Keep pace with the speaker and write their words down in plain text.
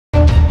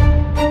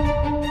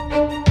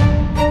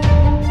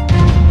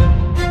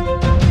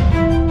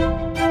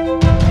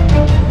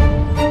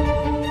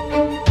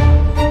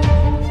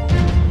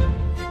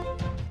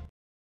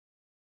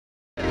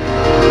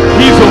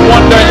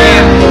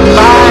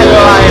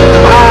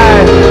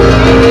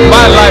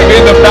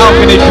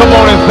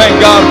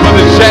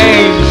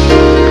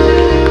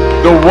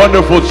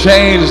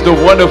the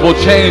wonderful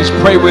change.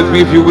 Pray with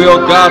me if you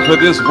will. God, for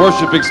this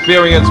worship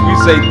experience, we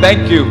say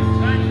thank you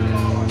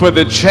for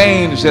the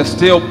change that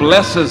still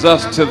blesses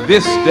us to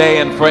this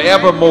day and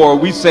forevermore.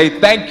 We say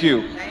thank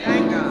you.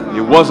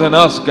 It wasn't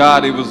us,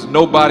 God. It was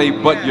nobody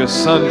but your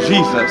son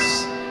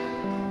Jesus.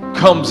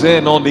 Comes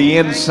in on the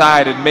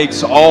inside and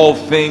makes all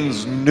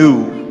things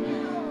new.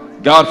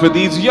 God, for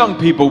these young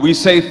people, we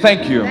say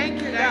thank you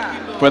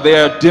for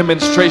their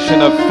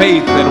demonstration of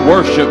faith and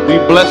worship. We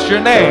bless your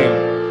name.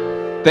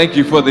 Thank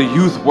you for the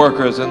youth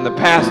workers and the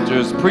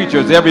pastors,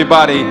 preachers,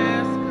 everybody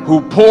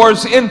who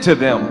pours into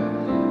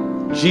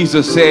them.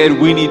 Jesus said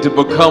we need to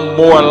become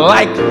more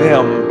like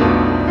them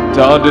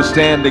to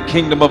understand the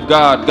kingdom of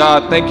God.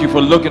 God, thank you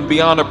for looking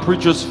beyond a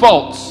preacher's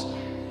faults,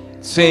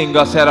 seeing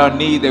us at our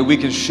need that we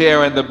can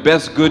share in the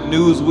best good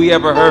news we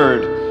ever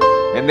heard.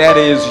 And that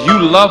is, you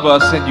love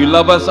us and you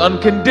love us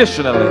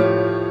unconditionally.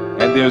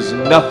 And there's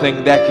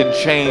nothing that can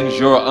change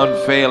your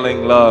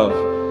unfailing love.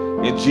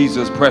 In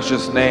Jesus'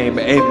 precious name,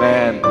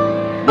 amen.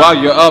 While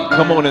you're up,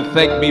 come on and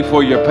thank me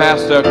for your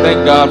pastor.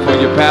 Thank God for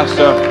your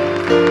pastor.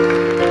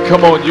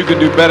 Come on, you can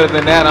do better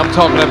than that. I'm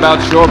talking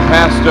about your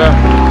pastor.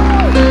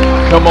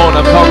 Come on,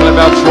 I'm talking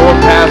about your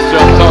pastor.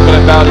 I'm talking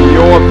about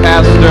your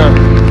pastor.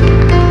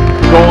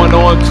 Going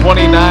on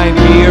 29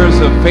 years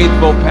of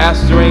faithful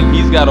pastoring.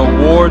 He's got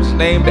awards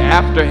named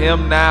after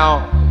him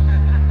now.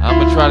 I'm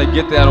going to try to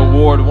get that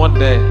award one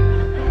day,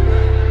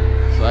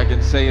 so I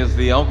can say it's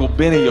the Uncle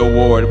Benny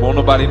Award. Won't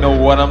nobody know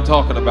what I'm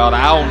talking about.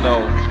 I'll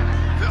know.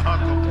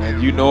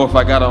 And you know, if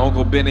I got an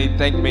Uncle Benny,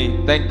 thank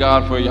me. Thank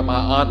God for my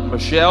Aunt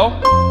Michelle,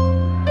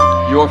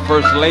 your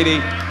First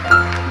Lady.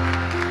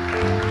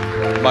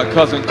 My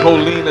cousin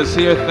Colleen is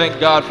here. Thank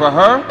God for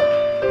her.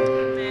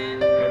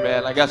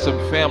 Amen. I got some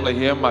family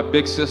here. My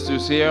big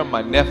sister's here.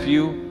 My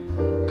nephew,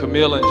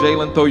 Camille and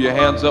Jalen. Throw your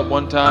hands up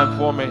one time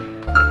for me.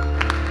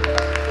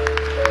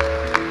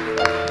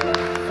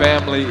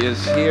 Family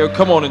is here.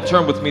 Come on and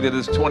turn with me to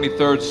this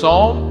 23rd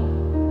Psalm.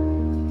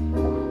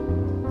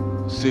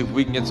 See if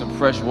we can get some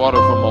fresh water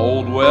from an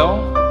old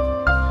well.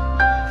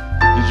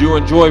 Did you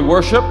enjoy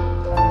worship?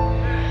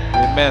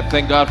 Amen.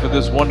 Thank God for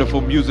this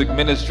wonderful music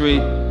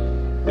ministry.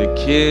 The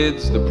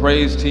kids, the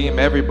praise team,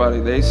 everybody,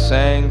 they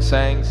sang.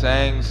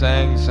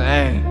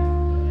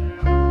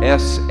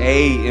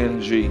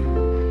 S-A-N-G.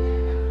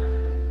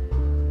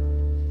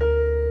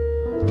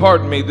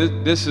 Pardon me,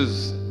 this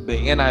is the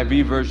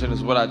NIV version,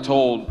 is what I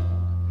told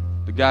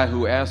the guy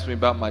who asked me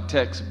about my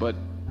text, but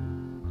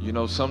you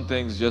know, some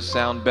things just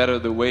sound better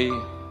the way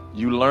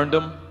you learned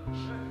them.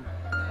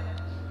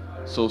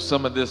 So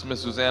some of this,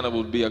 Miss Susanna,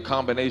 will be a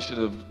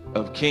combination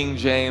of King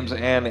James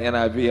and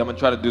NIV. I'm gonna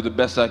try to do the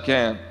best I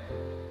can,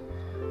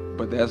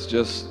 but that's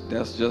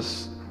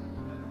just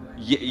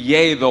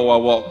yea though I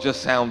walk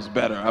just sounds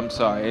better. I'm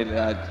sorry,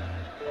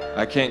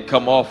 I can't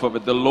come off of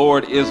it. The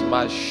Lord is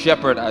my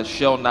shepherd, I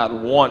shall not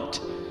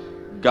want.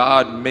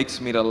 God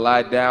makes me to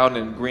lie down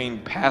in green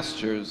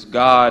pastures.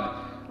 God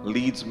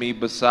leads me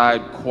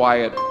beside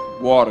quiet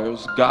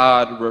waters.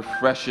 God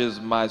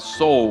refreshes my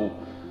soul.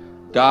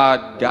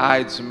 God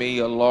guides me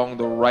along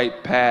the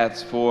right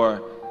paths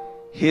for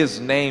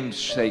his name's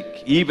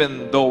sake.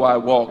 Even though I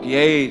walk,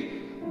 yea,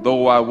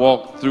 though I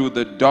walk through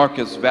the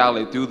darkest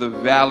valley, through the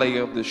valley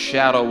of the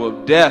shadow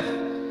of death,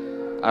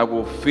 I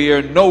will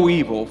fear no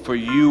evil, for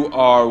you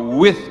are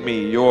with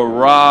me. Your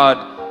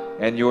rod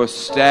and your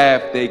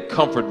staff, they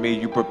comfort me.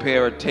 You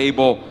prepare a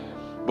table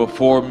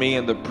before me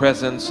in the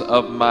presence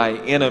of my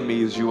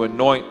enemies. You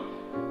anoint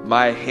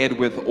my head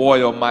with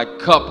oil. My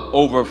cup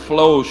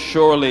overflows.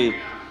 Surely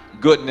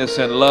goodness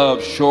and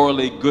love,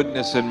 surely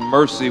goodness and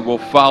mercy will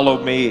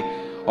follow me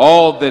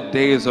all the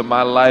days of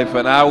my life,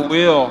 and I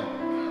will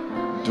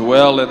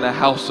dwell in the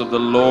house of the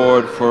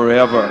Lord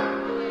forever.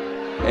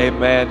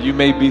 Amen. You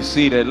may be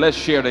seated. Let's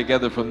share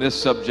together from this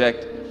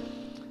subject.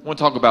 I want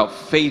to talk about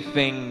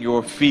faithing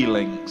your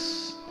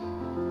feelings.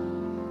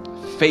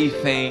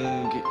 Faithing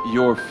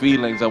your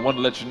feelings. I want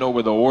to let you know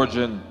where the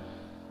origin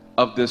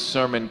of this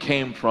sermon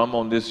came from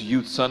on this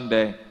Youth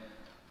Sunday.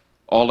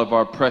 All of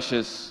our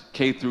precious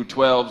K through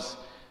 12s,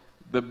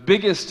 the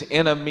biggest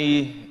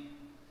enemy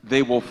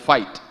they will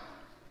fight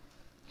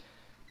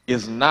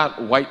is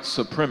not white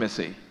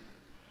supremacy.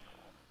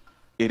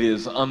 It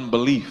is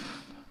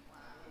unbelief.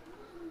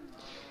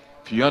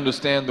 If you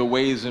understand the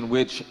ways in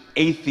which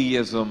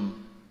atheism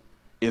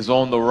is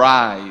on the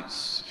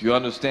rise, if you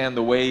understand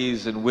the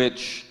ways in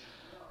which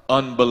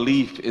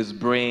unbelief is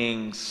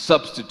being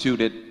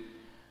substituted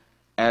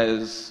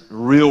as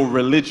real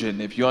religion,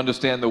 if you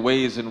understand the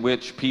ways in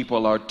which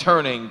people are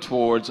turning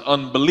towards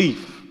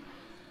unbelief,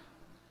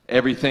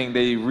 everything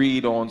they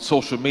read on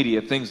social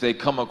media, things they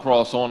come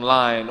across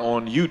online,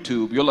 on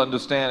YouTube, you'll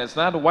understand it's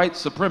not white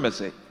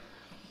supremacy.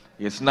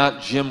 It's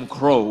not Jim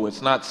Crow.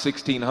 It's not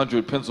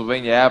 1600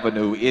 Pennsylvania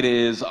Avenue. It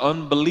is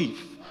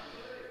unbelief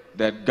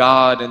that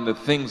God and the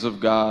things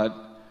of God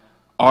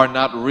are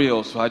not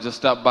real. So I just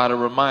stopped by to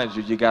remind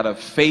you, you got to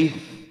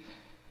faith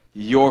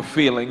your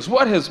feelings.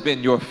 What has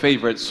been your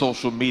favorite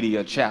social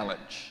media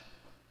challenge?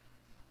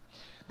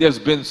 There's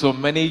been so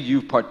many.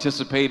 You've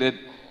participated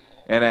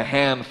and a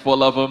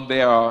handful of them.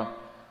 There are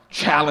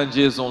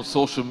challenges on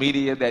social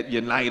media that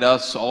unite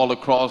us all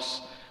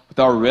across with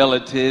our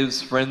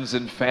relatives, friends,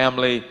 and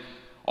family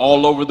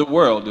all over the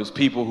world. There's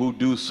people who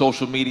do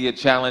social media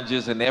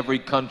challenges in every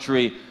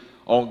country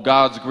on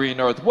God's green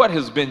earth. What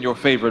has been your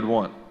favorite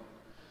one?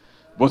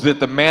 Was it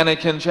the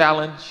mannequin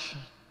challenge?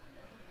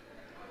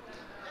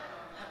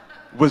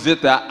 Was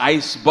it the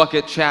ice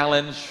bucket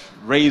challenge,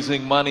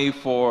 raising money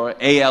for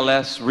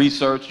ALS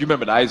research? You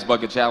remember the ice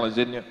bucket challenge,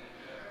 didn't you?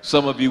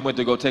 Some of you went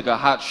to go take a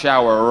hot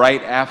shower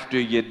right after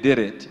you did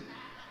it.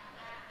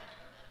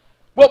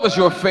 What was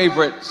your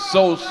favorite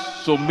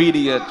social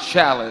media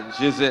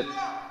challenge? Is it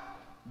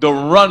the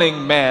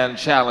Running Man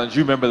challenge?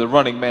 You remember the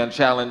Running Man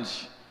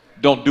challenge?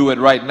 Don't do it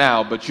right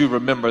now, but you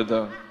remember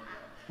the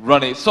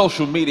running.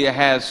 Social media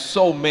has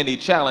so many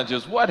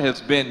challenges. What has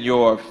been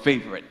your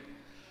favorite?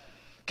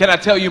 Can I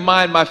tell you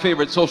mine? My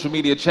favorite social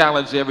media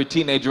challenge, every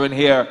teenager in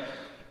here,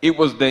 it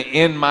was the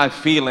In My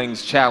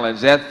Feelings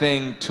challenge. That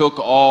thing took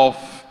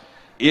off.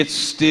 It's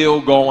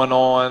still going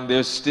on.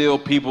 There's still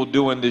people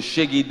doing the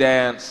shiggy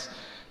dance.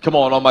 Come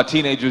on, all my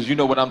teenagers, you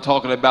know what I'm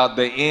talking about,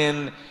 the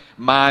In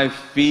My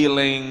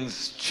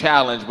Feelings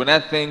challenge. When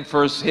that thing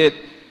first hit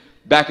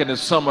back in the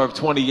summer of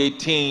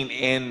 2018,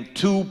 in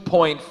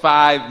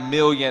 2.5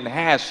 million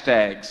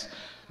hashtags,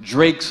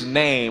 Drake's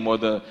name or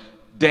the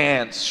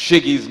dance,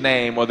 Shiggy's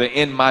name, or the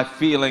In My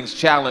Feelings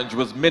challenge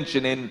was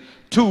mentioned in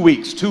 2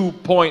 weeks.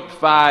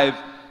 2.5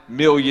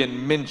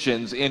 million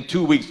mentions in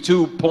 2 weeks.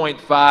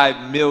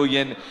 2.5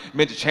 million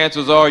mentions.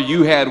 Chances are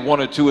you had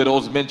one or two of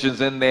those mentions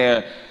in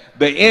there.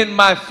 The In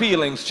My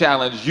Feelings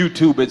challenge,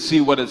 YouTube it, see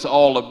what it's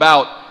all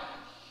about.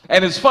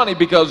 And it's funny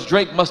because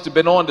Drake must have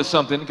been on to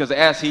something, because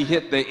as he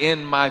hit the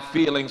In My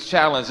Feelings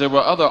challenge, there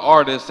were other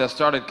artists that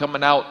started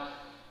coming out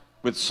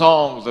with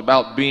songs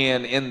about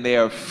being in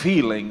their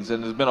feelings.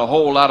 And there's been a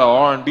whole lot of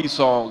R&B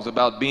songs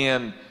about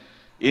being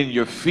in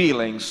your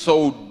feelings.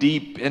 So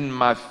deep in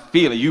my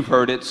feeling. You've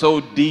heard it. So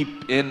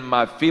deep in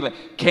my feeling.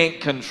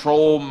 Can't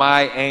control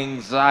my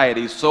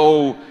anxiety.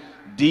 So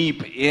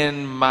deep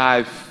in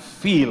my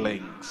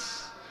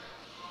feelings.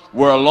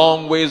 We're a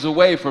long ways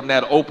away from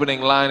that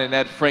opening line in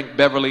that Frank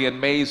Beverly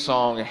and Mays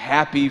song,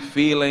 Happy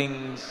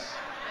Feelings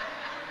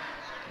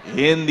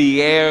in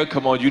the air.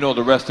 Come on, you know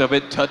the rest of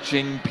it.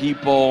 Touching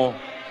people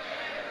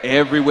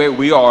everywhere.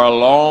 We are a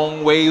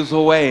long ways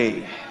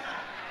away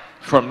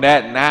from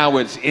that. Now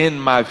it's in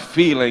my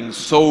feelings,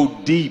 so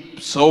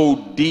deep, so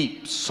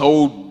deep,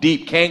 so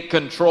deep. Can't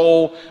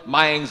control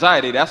my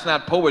anxiety. That's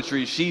not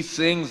poetry. She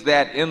sings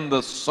that in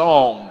the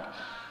song.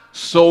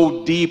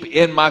 So deep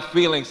in my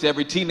feelings.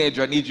 Every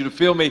teenager, I need you to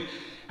feel me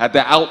at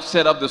the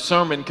outset of the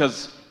sermon,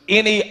 because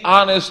any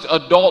honest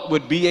adult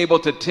would be able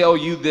to tell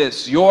you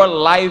this: your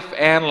life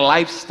and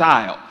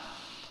lifestyle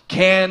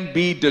can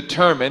be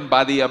determined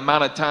by the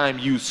amount of time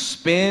you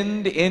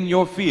spend in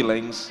your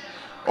feelings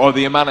or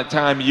the amount of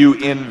time you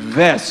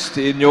invest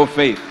in your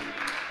faith.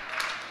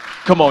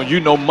 Come on, you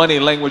know money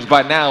language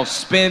by now.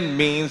 Spend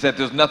means that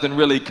there's nothing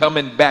really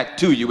coming back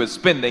to you. It's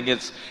spending,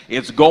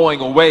 it's going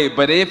away.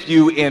 But if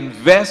you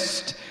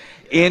invest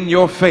in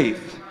your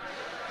faith,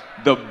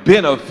 the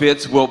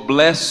benefits will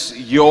bless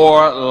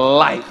your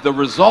life. The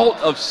result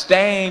of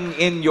staying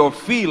in your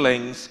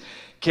feelings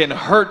can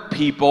hurt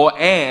people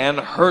and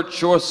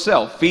hurt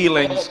yourself.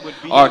 Feelings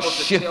are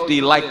shifty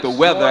like the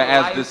weather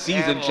as the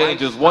season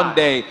changes. One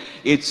day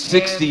it's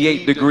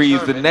 68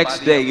 degrees, the next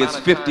day it's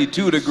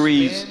 52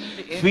 degrees.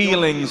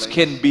 Feelings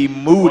can be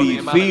moody.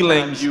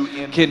 Feelings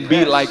can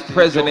be like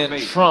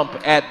President Trump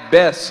at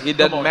best. It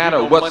doesn't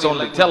matter what's on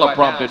the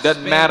teleprompter. It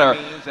doesn't matter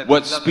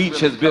what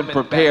speech has been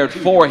prepared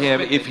for him.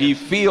 If he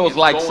feels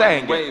like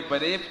saying it,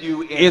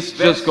 it's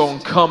just going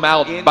to come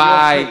out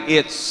by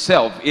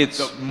itself.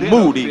 It's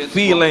moody.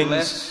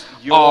 Feelings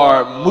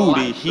are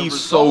moody. He's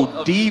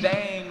so deep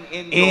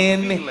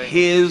in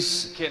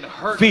his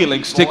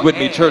feelings. Stick with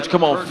me, church.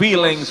 Come on.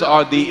 Feelings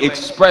are the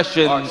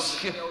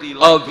expressions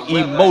of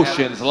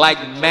emotions, like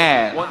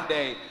math.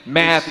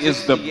 Math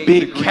is the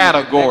big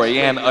category,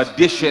 and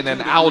addition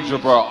and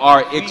algebra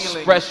are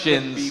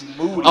expressions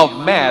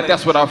of math.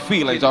 That's what our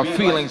feelings are.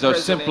 Feelings are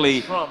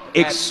simply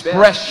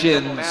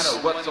expressions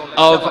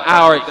of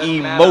our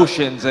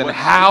emotions, and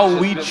how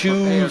we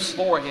choose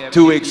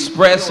to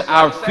express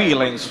our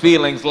feelings.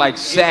 Feelings like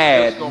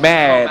sad,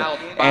 mad,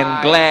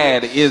 and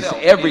glad is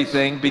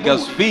everything,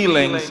 because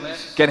feelings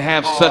can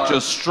have such a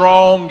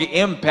strong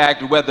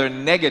impact, whether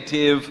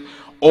negative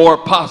or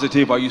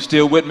positive. Are you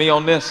still with me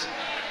on this?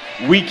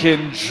 We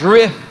can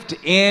drift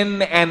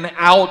in and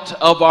out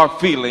of our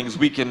feelings.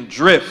 We can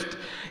drift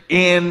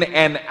in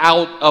and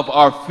out of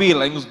our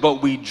feelings,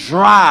 but we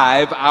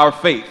drive our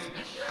faith.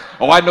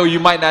 Oh, I know you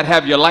might not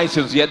have your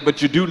license yet,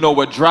 but you do know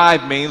what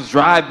drive means.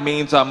 Drive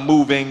means I'm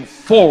moving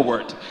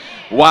forward.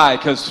 Why?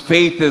 Because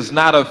faith is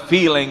not a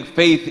feeling.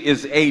 Faith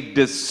is a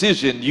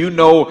decision. You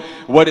know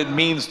what it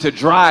means to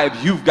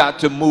drive. You've got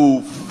to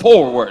move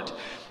forward.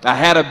 I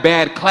had a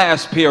bad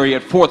class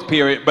period, fourth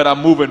period, but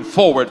I'm moving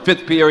forward.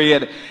 Fifth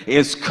period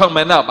is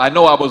coming up. I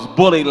know I was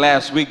bullied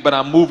last week, but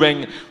I'm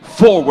moving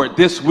forward.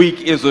 This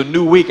week is a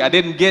new week. I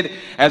didn't get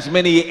as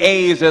many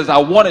A's as I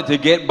wanted to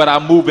get, but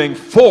I'm moving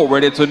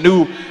forward. It's a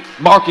new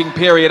marking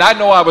period. I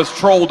know I was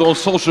trolled on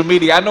social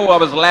media. I know I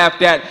was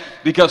laughed at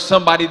because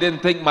somebody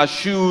didn't think my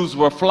shoes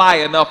were fly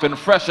enough and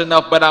fresh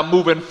enough, but I'm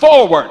moving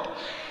forward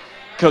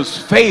because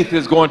faith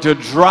is going to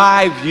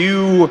drive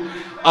you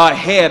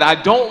ahead. I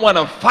don't want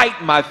to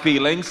fight my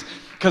feelings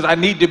because I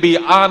need to be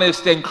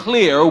honest and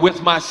clear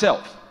with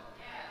myself.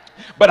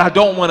 But I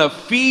don't want to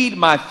feed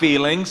my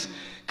feelings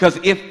because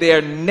if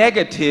they're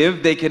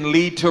negative, they can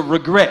lead to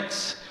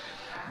regrets.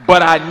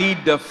 But I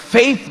need to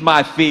faith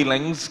my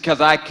feelings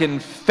because I can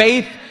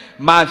faith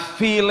my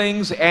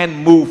feelings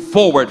and move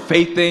forward.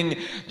 Faithing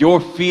your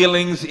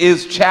feelings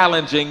is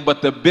challenging,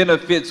 but the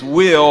benefits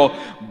will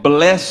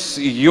bless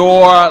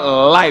your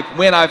life.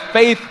 When I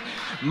faith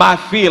my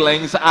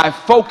feelings, I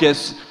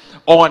focus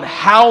on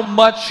how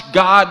much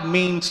God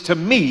means to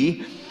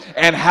me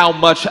and how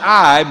much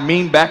I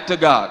mean back to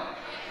God.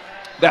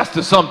 That's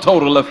the sum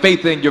total of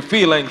faithing your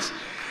feelings.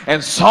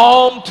 And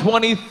Psalm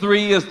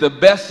 23 is the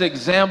best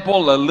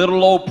example a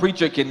little old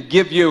preacher can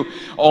give you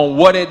on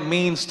what it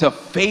means to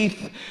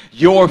faith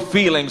your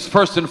feelings.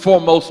 First and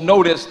foremost,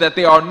 notice that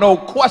there are no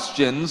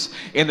questions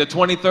in the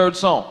 23rd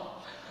Psalm.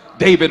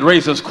 David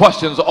raises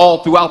questions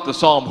all throughout the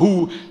Psalm.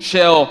 Who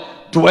shall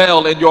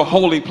dwell in your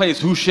holy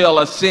place? Who shall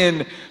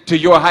ascend to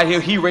your high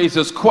hill? He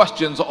raises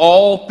questions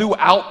all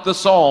throughout the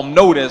Psalm.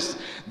 Notice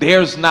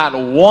there's not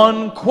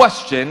one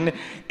question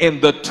in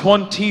the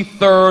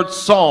 23rd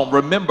Psalm.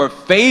 Remember,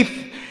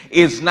 faith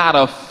is not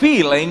a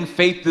feeling,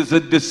 faith is a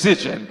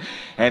decision.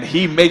 And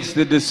he makes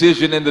the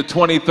decision in the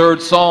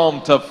 23rd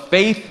Psalm to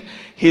faith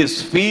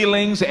his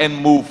feelings and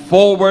move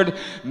forward,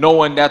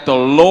 knowing that the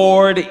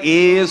Lord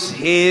is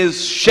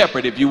his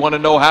shepherd. If you want to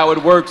know how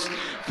it works,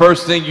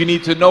 first thing you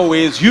need to know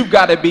is you've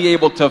got to be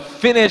able to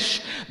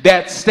finish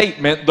that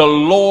statement, the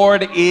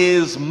Lord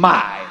is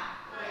mine.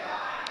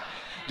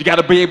 You got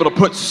to be able to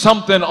put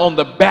something on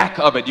the back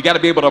of it. You got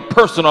to be able to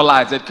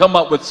personalize it, come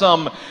up with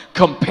some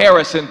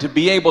comparison to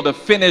be able to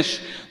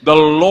finish the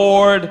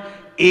Lord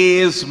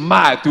is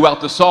mine. Throughout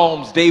the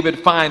Psalms, David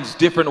finds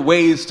different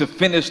ways to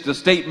finish the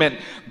statement,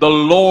 the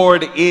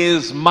Lord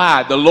is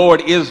mine. The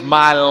Lord is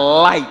my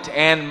light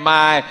and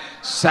my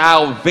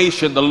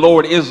salvation. The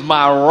Lord is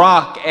my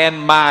rock and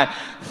my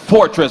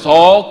fortress.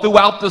 All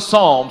throughout the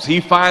Psalms,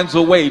 he finds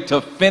a way to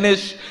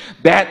finish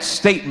that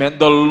statement,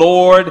 the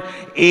Lord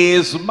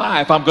is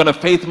mine. If I'm going to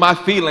faith my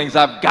feelings,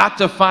 I've got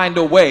to find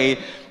a way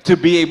to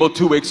be able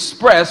to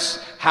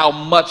express how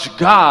much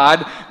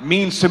God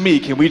means to me.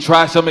 Can we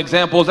try some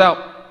examples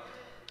out?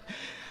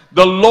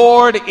 The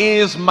Lord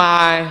is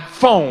my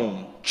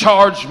phone.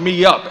 Charge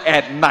me up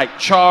at night.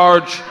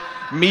 Charge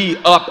me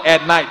up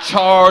at night.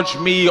 Charge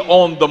me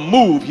on the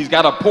move. He's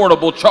got a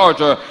portable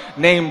charger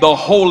named the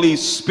Holy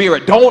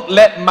Spirit. Don't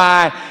let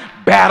my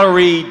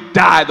battery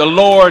die. The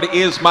Lord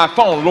is my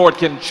phone. Lord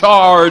can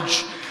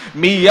charge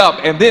me up.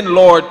 And then,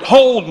 Lord,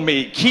 hold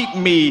me. Keep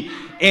me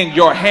in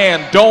your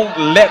hand. Don't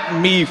let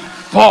me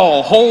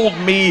fall. Hold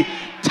me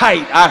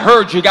tight. I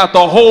heard you got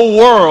the whole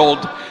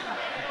world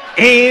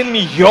in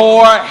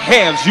your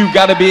hands. You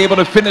got to be able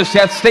to finish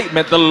that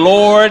statement. The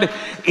Lord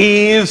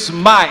is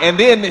mine. And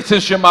then,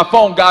 since you're my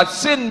phone, God,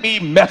 send me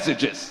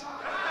messages.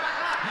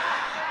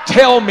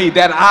 Tell me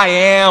that I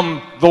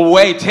am the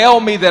way. Tell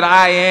me that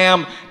I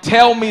am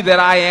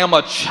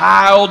a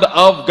child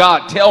of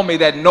God. Tell me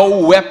that no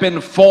weapon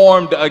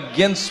formed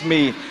against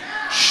me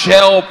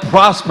shall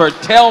prosper.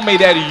 Tell me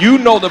that you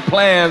know the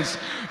plans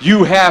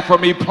you have for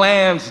me,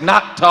 plans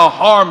not to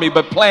harm me,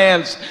 but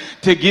plans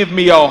to give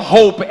me a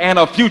hope and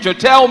a future.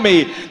 Tell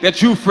me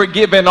that you've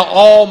forgiven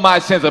all my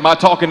sins. Am I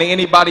talking to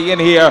anybody in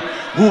here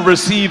who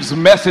receives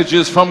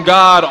messages from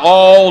God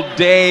all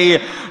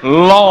day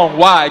long?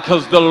 Why?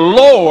 Because the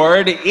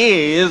Lord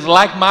is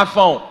like my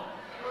phone.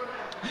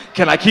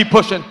 Can I keep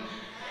pushing?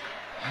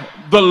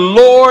 The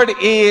Lord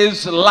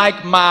is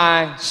like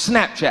my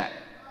Snapchat.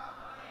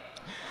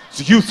 It's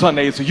a youth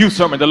Sunday, it's a youth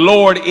sermon. The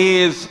Lord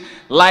is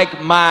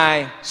like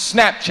my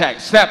Snapchat.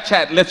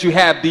 Snapchat lets you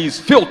have these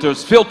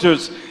filters.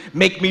 Filters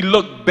make me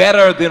look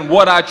better than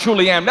what I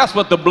truly am. That's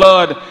what the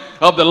blood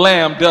of the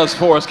Lamb does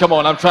for us. Come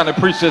on, I'm trying to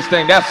preach this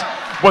thing. That's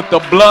what the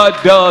blood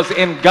does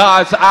in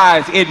God's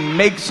eyes. It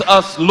makes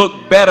us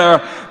look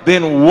better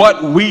than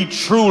what we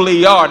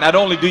truly are. Not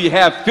only do you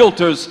have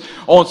filters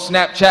on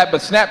Snapchat, but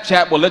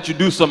Snapchat will let you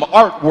do some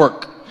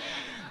artwork.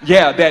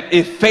 Yeah, that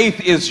if faith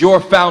is your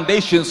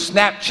foundation,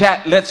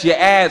 Snapchat lets you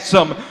add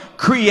some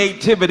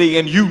creativity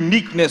and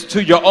uniqueness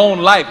to your own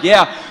life.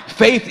 Yeah,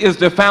 faith is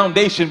the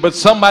foundation, but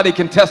somebody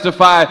can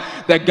testify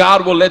that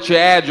God will let you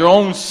add your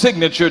own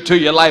signature to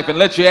your life and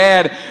let you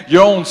add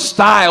your own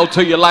style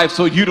to your life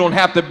so you don't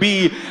have to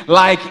be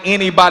like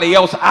anybody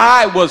else.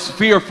 I was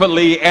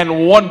fearfully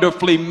and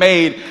wonderfully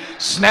made.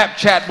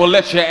 Snapchat will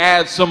let you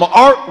add some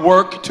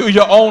artwork to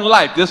your own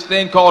life. This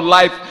thing called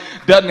life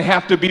doesn't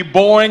have to be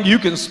boring. You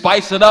can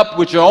spice it up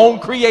with your own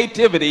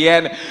creativity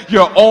and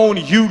your own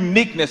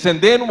uniqueness.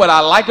 And then what I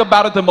like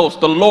about it the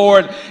most, the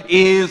Lord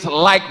is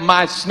like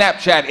my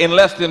Snapchat. In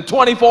less than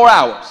 24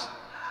 hours,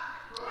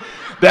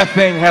 that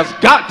thing has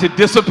got to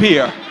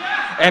disappear.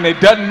 And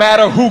it doesn't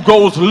matter who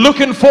goes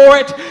looking for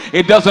it.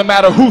 It doesn't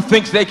matter who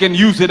thinks they can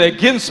use it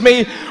against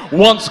me.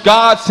 Once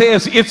God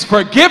says it's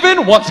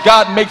forgiven, once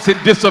God makes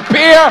it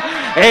disappear,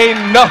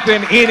 ain't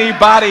nothing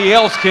anybody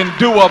else can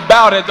do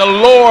about it. The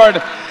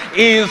Lord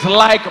is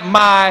like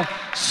my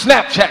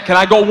Snapchat. Can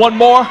I go one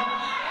more?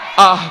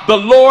 The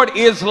Lord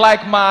is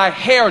like my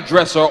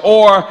hairdresser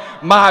or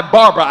my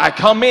barber. I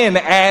come in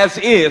as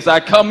is. I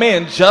come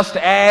in just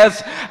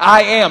as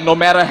I am, no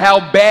matter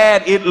how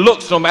bad it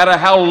looks, no matter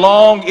how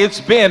long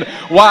it's been.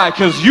 Why?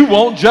 Because you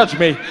won't judge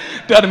me.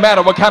 Doesn't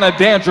matter what kind of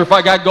dandruff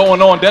I got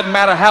going on. Doesn't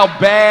matter how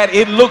bad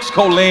it looks,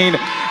 Colleen.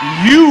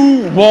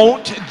 You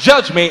won't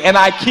judge me. And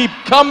I keep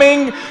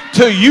coming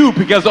to you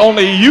because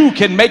only you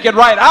can make it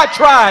right. I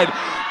tried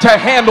to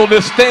handle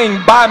this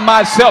thing by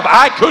myself.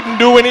 I couldn't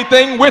do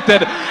anything with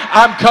it.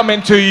 I'm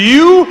coming to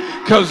you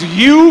because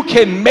you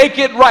can make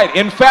it right.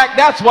 In fact,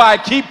 that's why I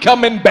keep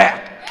coming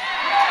back.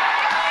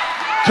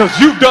 Because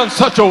you've done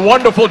such a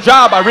wonderful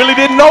job. I really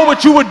didn't know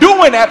what you were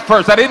doing at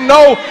first. I didn't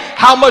know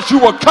how much you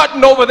were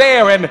cutting over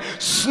there and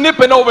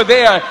snipping over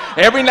there.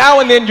 Every now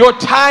and then your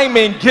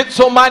timing gets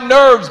on my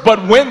nerves,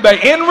 but when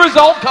the end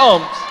result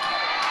comes,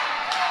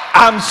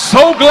 I'm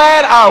so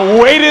glad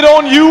I waited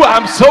on you.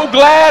 I'm so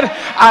glad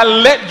I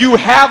let you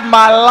have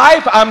my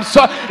life.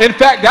 In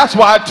fact, that's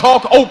why I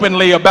talk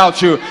openly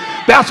about you.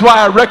 That's why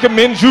I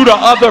recommend you to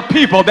other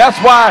people. That's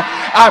why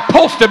I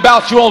post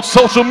about you on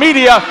social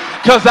media,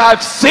 because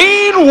I've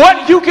seen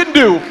what you can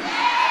do.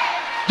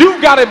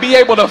 You've got to be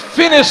able to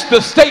finish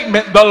the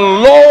statement, the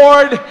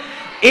Lord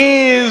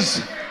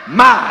is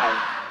mine.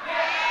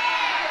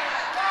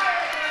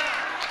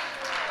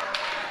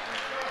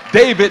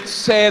 David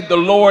said, the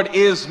Lord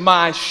is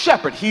my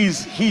shepherd.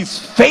 He's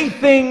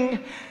faithing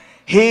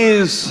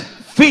his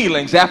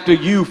feelings. After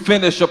you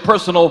finish a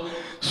personal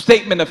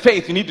statement of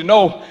faith, you need to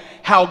know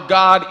how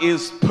God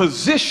is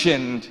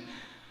positioned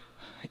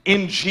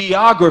in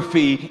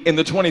geography in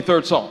the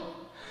 23rd Psalm.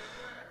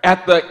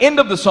 At the end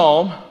of the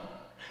Psalm,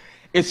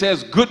 it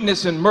says,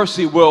 goodness and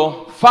mercy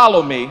will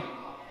follow me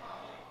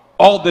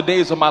all the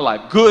days of my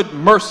life. Good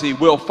mercy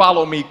will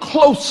follow me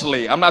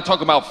closely. I'm not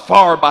talking about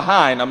far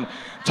behind. I'm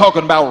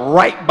talking about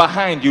right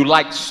behind you,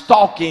 like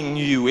stalking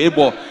you.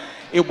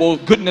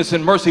 Goodness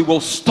and mercy will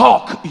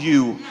stalk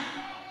you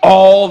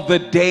all the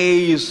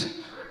days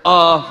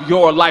of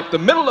your life. The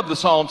middle of the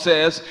psalm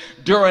says,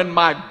 during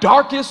my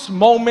darkest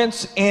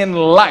moments in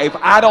life,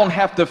 I don't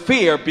have to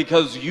fear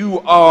because you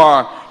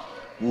are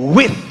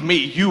with me.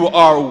 You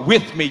are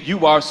with me.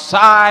 You are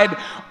side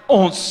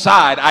on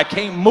side. I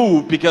can't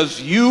move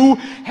because you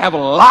have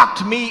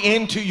locked me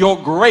into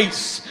your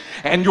grace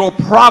and your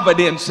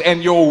providence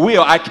and your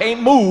will. I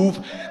can't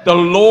move. The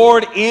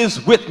Lord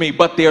is with me.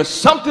 But there's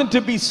something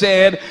to be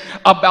said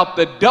about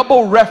the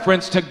double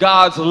reference to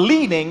God's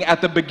leading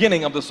at the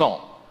beginning of the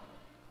psalm.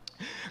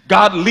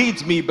 God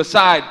leads me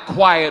beside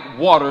quiet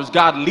waters.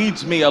 God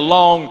leads me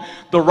along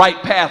the right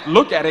path.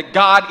 Look at it.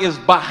 God is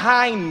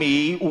behind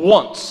me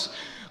once.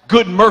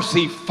 Good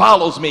mercy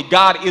follows me.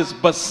 God is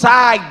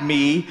beside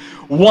me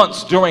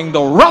once. During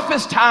the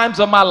roughest times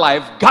of my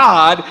life,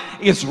 God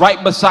is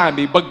right beside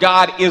me. But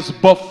God is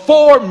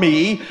before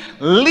me,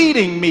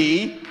 leading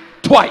me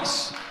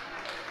twice.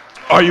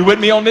 Are you with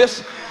me on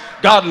this?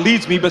 God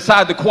leads me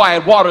beside the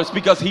quiet waters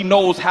because he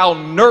knows how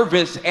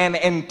nervous and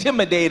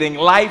intimidating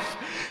life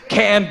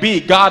can be.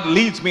 God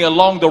leads me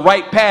along the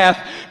right path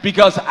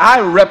because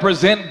I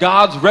represent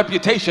God's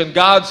reputation.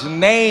 God's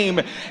name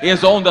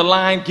is on the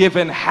line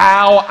given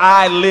how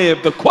I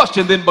live. The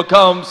question then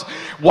becomes,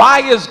 why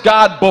is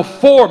God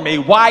before me?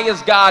 Why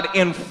is God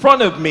in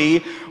front of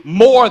me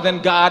more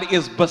than God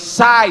is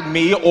beside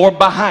me or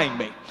behind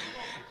me?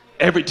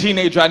 Every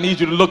teenager, I need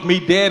you to look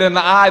me dead in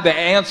the eye. The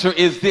answer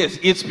is this: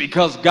 it's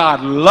because God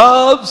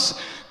loves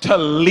to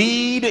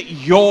lead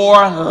your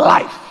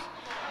life.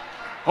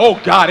 Oh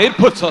God, it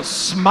puts a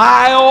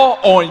smile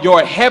on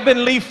your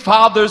heavenly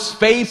Father's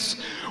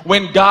face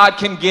when God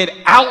can get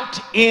out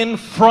in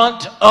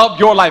front of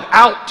your life.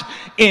 Out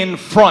in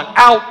front,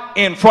 out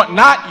in front.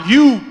 Not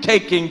you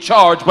taking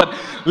charge, but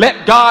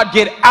let God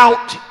get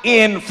out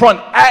in front.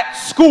 At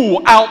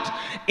school, out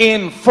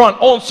in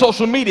front. On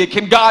social media,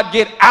 can God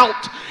get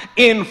out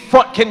in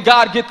front? Can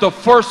God get the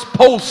first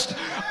post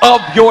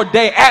of your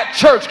day? At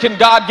church, can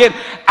God get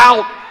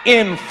out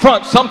in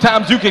front?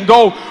 Sometimes you can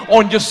go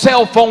on your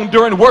cell phone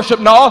during worship.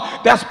 No,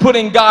 that's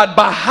putting God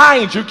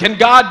behind you. Can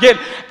God get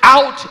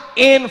out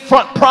in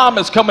front? Prom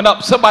is coming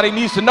up. Somebody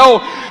needs to know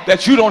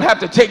that you don't have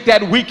to take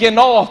that weekend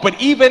off, but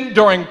even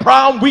during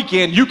prom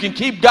weekend, you can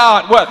keep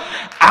God what?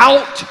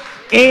 Out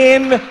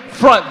in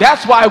front.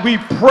 That's why we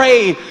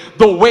pray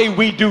the way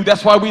we do.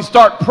 That's why we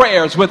start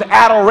prayers with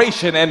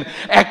adoration and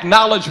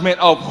acknowledgement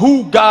of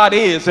who God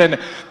is and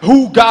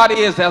who God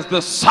is as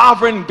the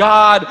sovereign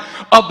God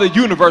of the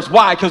universe.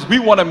 Why? Because we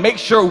want to make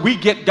sure we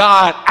get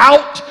God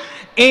out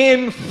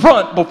in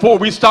front before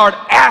we start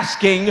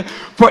asking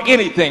for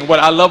anything. What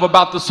I love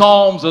about the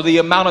Psalms are the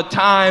amount of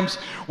times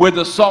where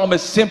the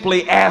psalmist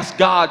simply asks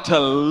God to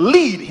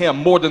lead him.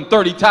 More than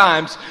 30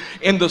 times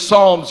in the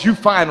Psalms you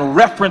find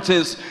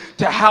references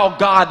to how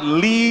God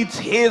leads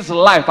his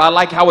life. I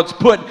like how it's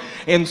put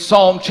in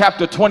Psalm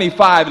chapter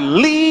 25.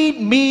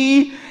 Lead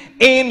me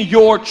in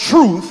your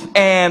truth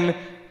and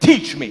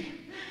teach me.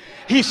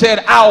 He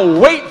said, I'll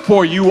wait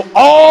for you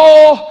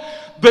all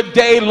the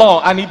day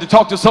long. I need to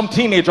talk to some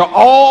teenager.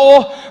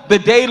 All the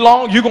day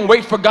long. You're going to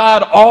wait for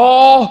God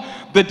all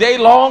the day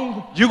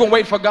long. You're going to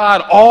wait for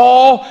God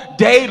all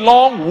day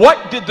long.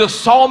 What did the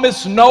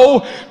psalmist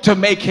know to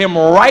make him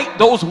write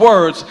those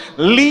words?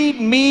 Lead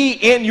me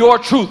in your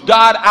truth.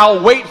 God,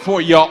 I'll wait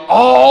for you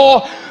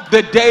all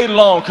the day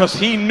long, because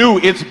he knew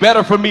it's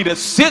better for me to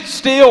sit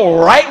still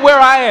right where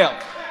I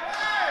am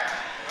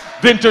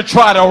than to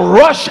try to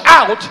rush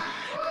out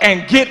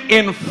and get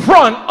in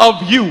front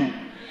of you.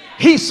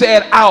 He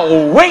said,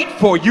 I'll wait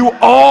for you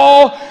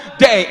all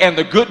day. And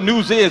the good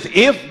news is,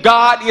 if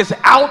God is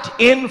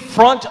out in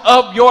front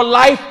of your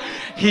life,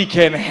 he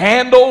can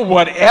handle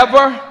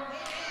whatever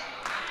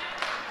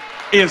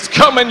is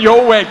coming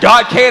your way.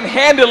 God can't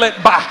handle it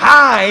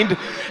behind.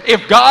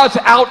 If God's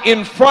out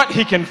in front,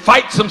 he can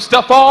fight some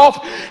stuff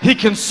off. He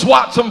can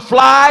swat some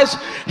flies.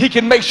 He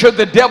can make sure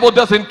the devil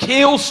doesn't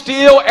kill,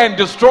 steal, and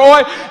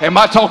destroy. Am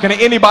I talking to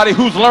anybody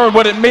who's learned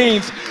what it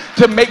means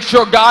to make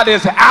sure God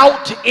is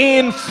out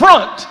in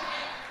front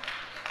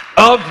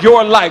of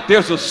your life?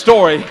 There's a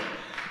story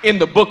in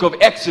the book of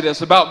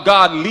Exodus about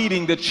God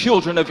leading the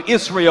children of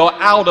Israel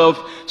out of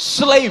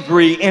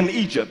slavery in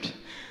Egypt.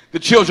 The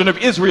children of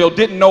Israel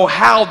didn't know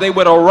how they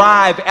would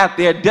arrive at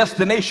their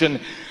destination.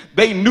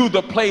 They knew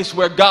the place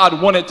where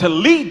God wanted to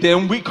lead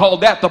them. We call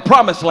that the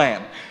promised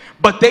land.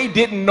 But they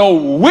didn't know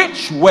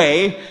which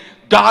way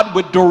God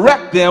would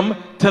direct them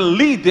to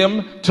lead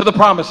them to the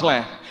promised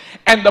land.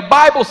 And the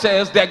Bible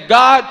says that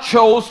God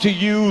chose to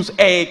use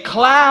a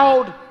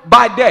cloud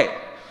by day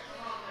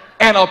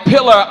and a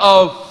pillar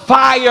of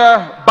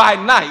fire by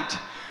night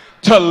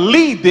to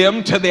lead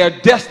them to their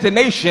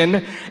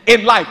destination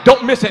in life.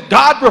 Don't miss it.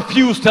 God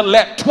refused to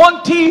let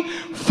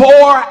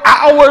 24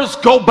 hours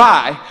go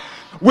by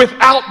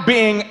without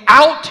being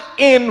out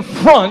in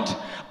front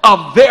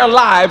of their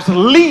lives,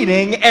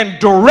 leading and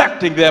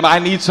directing them. I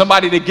need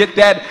somebody to get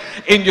that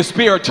in your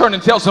spirit. Turn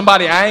and tell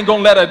somebody, I ain't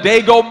gonna let a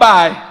day go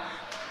by.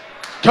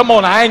 Come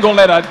on, I ain't gonna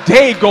let a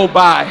day go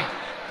by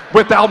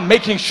without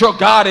making sure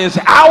God is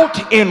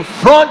out in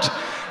front,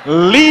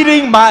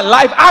 leading my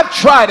life. I've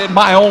tried it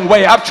my own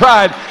way. I've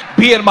tried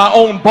being my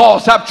own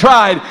boss. I've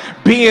tried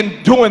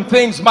doing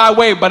things my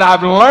way, but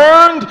I've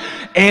learned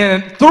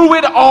and through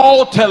it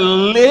all to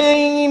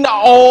lean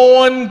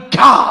on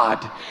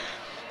God.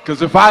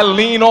 Because if I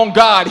lean on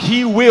God,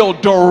 he will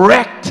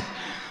direct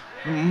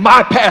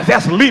my path.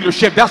 That's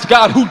leadership. That's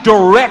God who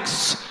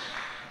directs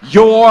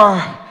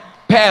your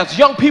paths.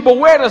 Young people,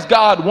 where does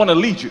God want to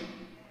lead you?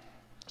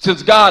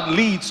 Since God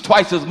leads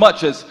twice as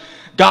much as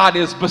God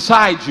is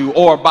beside you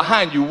or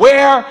behind you,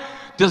 where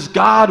does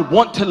God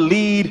want to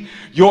lead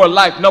your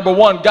life? Number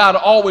one, God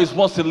always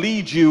wants to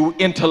lead you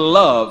into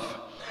love,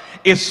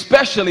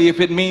 especially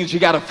if it means you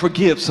got to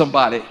forgive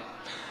somebody.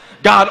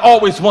 God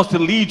always wants to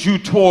lead you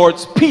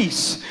towards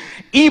peace,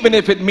 even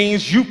if it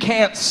means you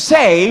can't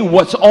say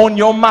what's on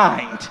your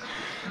mind.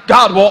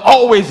 God will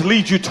always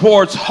lead you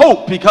towards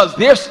hope, because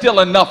there's still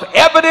enough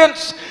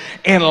evidence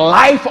in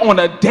life on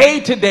a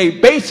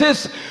day-to-day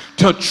basis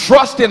to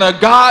trust in a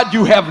God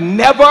you have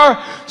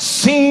never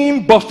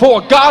seen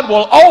before. God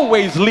will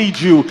always lead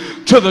you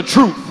to the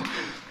truth,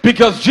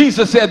 because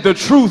Jesus said the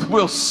truth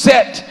will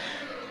set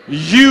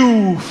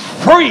you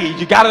free.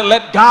 You got to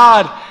let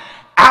God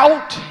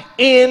out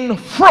in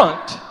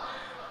front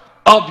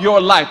of your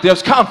life.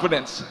 There's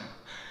confidence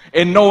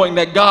in knowing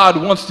that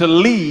God wants to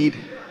lead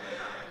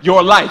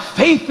your life.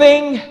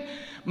 Faithing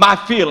my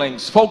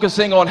feelings,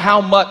 focusing on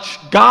how much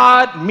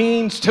God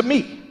means to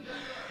me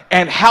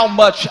and how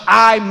much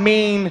I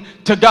mean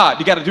to God.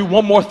 You got to do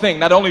one more thing.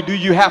 Not only do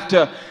you have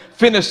to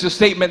finish the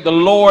statement, the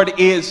Lord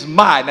is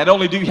mine. Not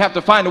only do you have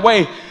to find a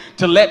way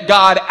to let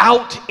God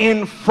out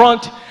in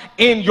front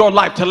in your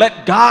life, to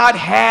let God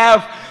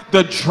have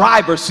the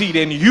driver's seat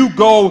and you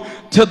go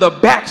to the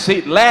back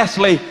seat.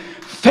 Lastly,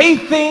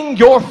 faithing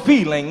your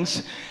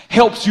feelings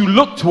helps you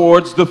look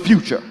towards the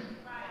future.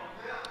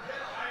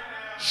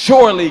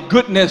 Surely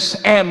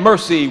goodness and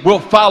mercy will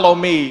follow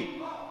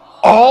me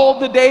all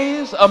the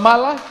days of my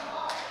life.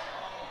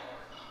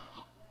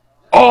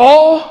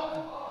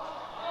 All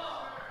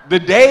the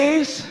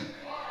days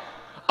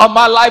of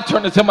my life.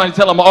 Turn to somebody and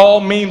tell them all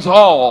means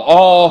all.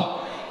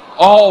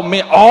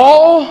 All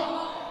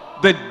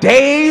the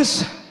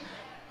days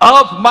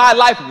of my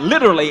life.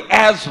 Literally,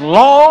 as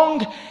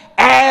long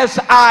as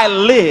I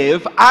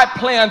live, I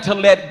plan to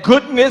let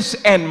goodness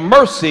and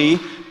mercy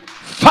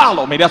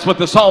follow me. That's what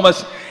the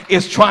psalmist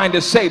is trying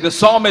to say. The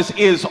psalmist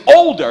is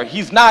older.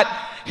 He's not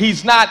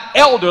he's not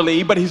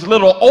elderly, but he's a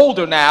little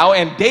older now.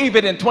 And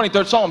David in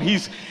 23rd Psalm,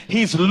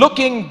 he's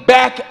looking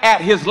back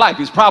at his life.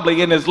 He's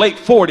probably in his late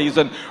 40s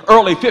and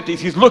early 50s.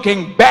 He's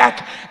looking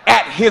back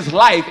at his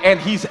life, and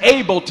he's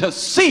able to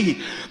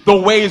see the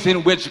ways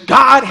in which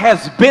God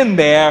has been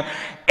there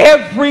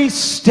every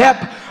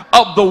step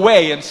of the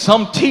way. And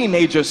some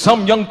teenager,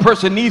 some young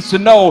person needs to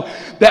know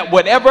that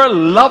whatever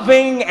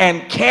loving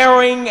and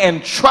caring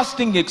and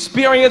trusting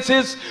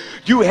experiences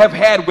you have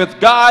had with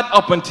God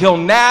up until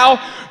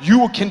now,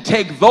 you can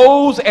take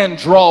those and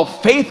draw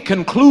faith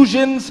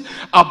conclusions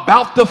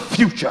about the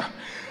future.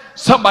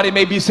 Somebody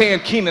may be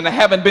saying, Keenan, I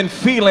haven't been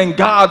feeling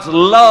God's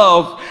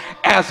love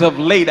as of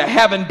late. I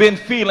haven't been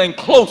feeling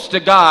close to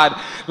God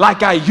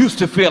like I used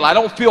to feel. I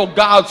don't feel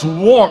God's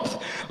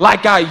warmth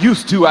like I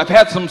used to. I've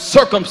had some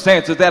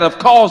circumstances that have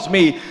caused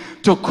me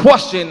to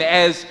question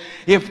as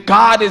if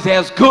God is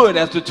as good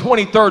as the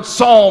 23rd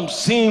Psalm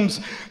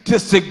seems to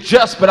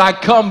suggest, but I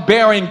come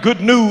bearing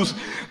good news.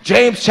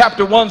 James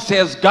chapter 1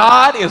 says,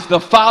 God is the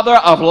Father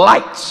of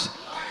lights,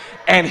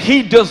 and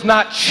he does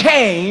not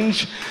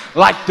change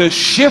like the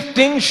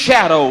shifting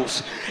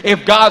shadows.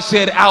 If God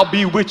said, I'll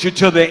be with you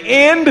to the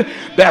end,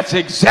 that's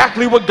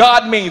exactly what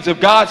God means.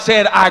 If God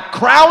said, I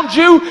crowned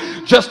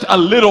you just a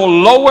little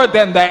lower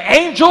than the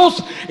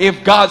angels,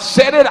 if God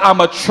said it, I'm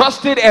going to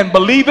trust it and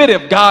believe it.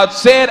 If God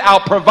said, I'll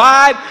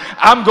provide,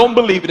 I'm going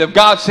to believe it. If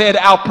God said,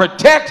 I'll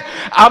protect,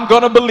 I'm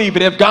going to believe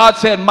it. If God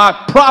said, my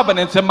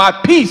providence and my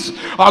peace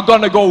are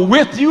going to go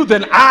with you,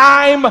 then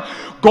I'm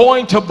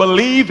going to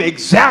believe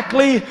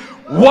exactly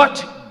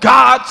what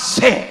God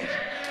said.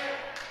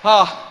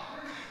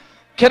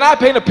 Can I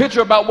paint a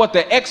picture about what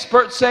the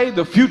experts say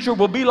the future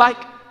will be like?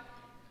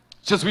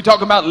 Since we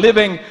talk about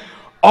living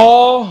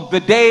all the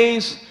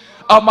days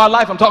of my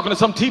life, I'm talking to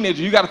some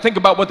teenager. You got to think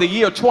about what the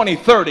year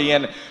 2030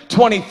 and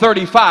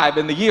 2035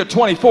 and the year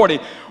 2040,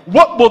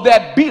 what will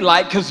that be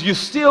like? Because you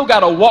still got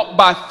to walk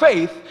by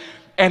faith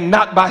and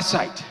not by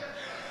sight.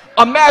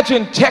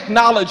 Imagine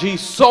technology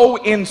so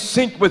in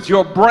sync with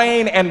your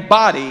brain and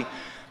body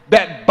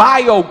that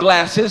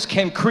bioglasses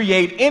can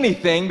create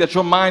anything that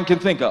your mind can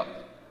think of.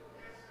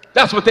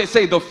 That's what they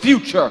say the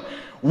future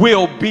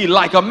will be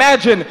like.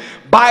 Imagine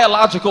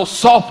biological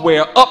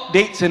software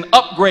updates and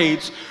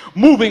upgrades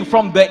moving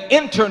from the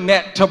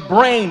internet to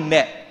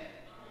BrainNet.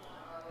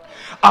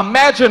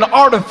 Imagine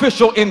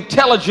artificial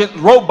intelligent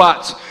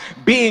robots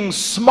being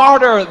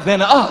smarter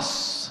than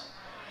us.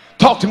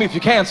 Talk to me if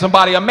you can,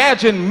 somebody.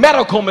 Imagine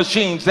medical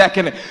machines that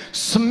can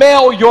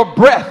smell your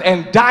breath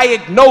and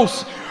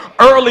diagnose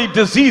early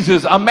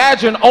diseases.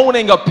 Imagine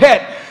owning a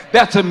pet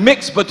that's a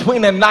mix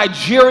between a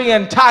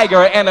Nigerian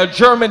tiger and a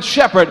German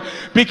shepherd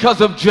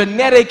because of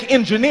genetic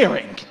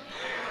engineering.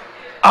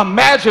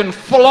 Imagine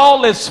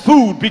flawless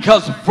food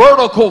because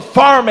vertical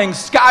farming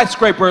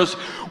skyscrapers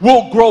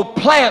will grow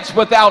plants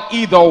without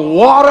either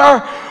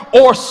water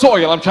or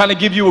soil. I'm trying to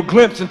give you a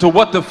glimpse into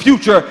what the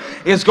future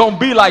is going to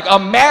be like.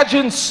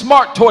 Imagine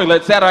smart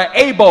toilets that are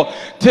able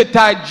to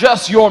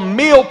digest your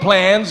meal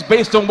plans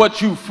based on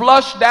what you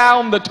flush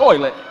down the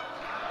toilet.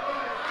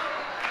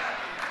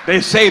 They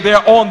say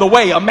they're on the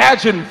way.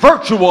 Imagine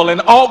virtual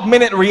and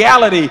augmented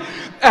reality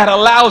that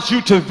allows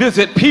you to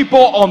visit people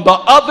on the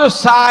other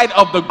side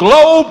of the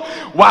globe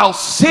while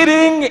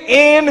sitting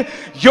in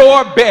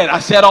your bed. I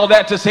said all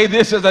that to say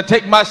this as I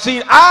take my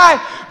seat.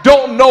 I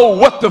don't know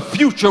what the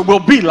future will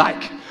be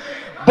like,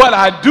 but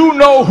I do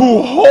know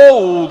who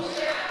holds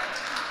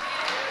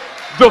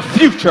the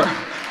future.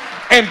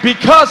 And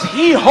because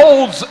he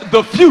holds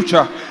the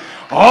future,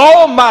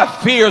 all my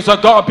fears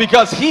are gone.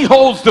 Because he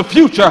holds the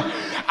future,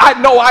 I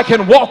know I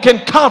can walk in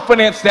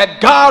confidence that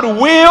God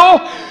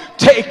will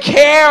take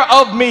care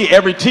of me.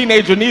 Every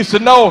teenager needs to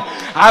know,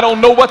 I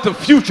don't know what the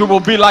future will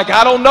be like.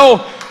 I don't know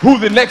who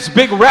the next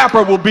big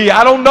rapper will be.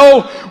 I don't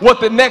know what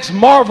the next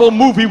Marvel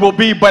movie will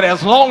be. But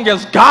as long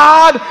as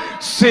God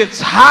sits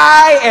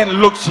high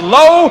and looks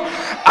low,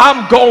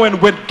 I'm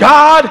going with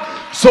God.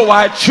 So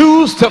I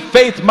choose to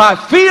faith my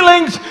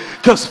feelings,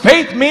 because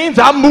faith means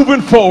I'm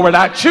moving forward.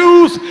 I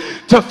choose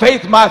to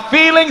faith my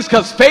feelings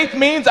because faith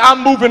means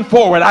I'm moving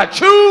forward. I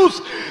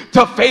choose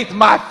to faith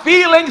my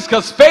feelings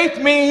because faith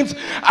means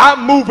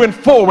I'm moving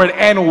forward.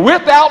 And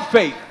without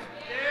faith,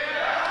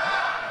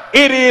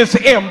 it is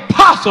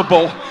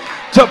impossible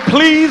to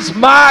please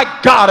my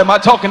God. Am I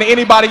talking to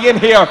anybody in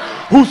here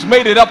who's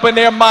made it up in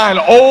their mind,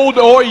 old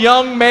or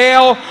young,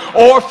 male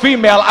or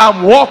female?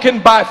 I'm walking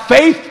by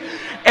faith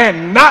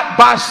and not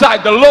by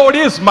sight. The Lord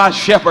is my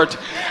shepherd,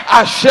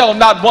 I shall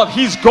not want.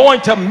 He's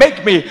going to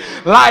make me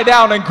lie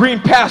down in green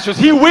pastures.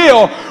 He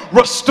will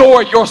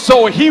restore your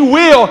soul. He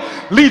will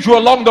lead you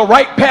along the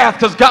right path,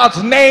 because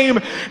God's name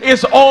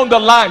is on the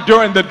line.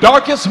 During the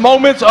darkest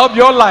moments of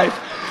your life,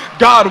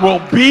 God will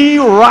be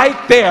right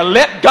there.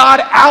 Let God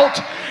out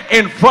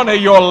in front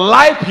of your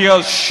life.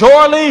 Because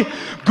surely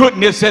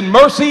goodness and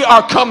mercy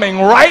are coming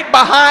right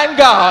behind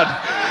God.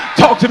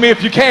 Talk to me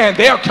if you can.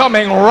 They're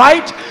coming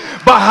right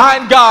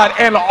behind God.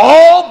 And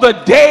all the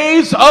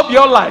days of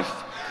your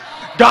life,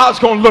 God's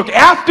going to look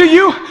after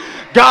you.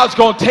 God's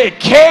going to take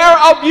care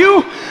of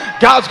you.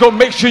 God's going to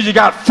make sure you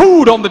got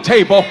food on the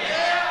table,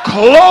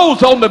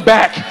 clothes on the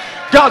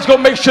back. God's going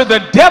to make sure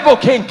the devil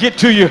can't get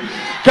to you.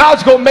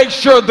 God's going to make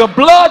sure the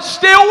blood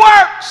still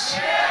works.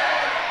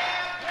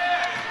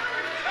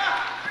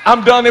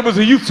 I'm done. It was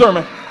a youth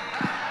sermon.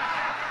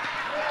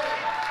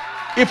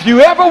 If you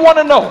ever want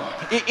to know,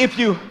 if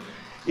you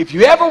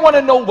ever want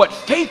to know what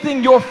faith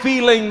in your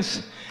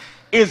feelings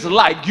is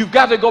like, you've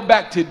got to go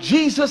back to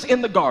Jesus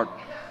in the garden.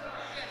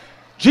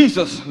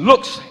 Jesus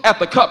looks at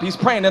the cup. He's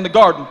praying in the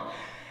garden,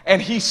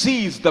 and he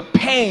sees the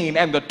pain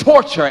and the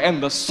torture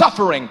and the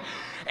suffering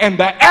and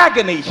the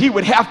agony he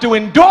would have to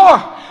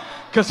endure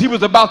because he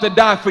was about to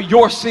die for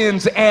your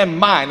sins and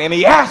mine. And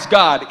he asked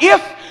God,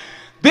 if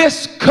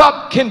this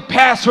cup can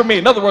pass from me,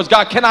 in other words,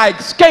 God, can I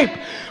escape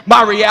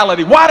my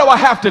reality? Why do I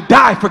have to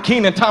die for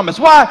Keenan Thomas?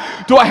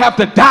 Why do I have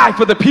to die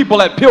for the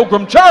people at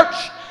Pilgrim Church?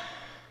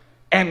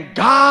 And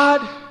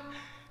God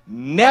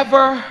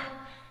never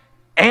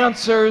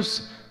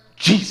answers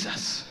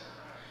Jesus.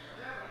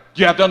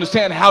 You have to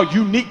understand how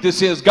unique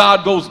this is.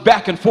 God goes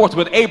back and forth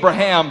with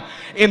Abraham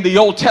in the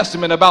Old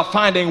Testament about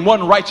finding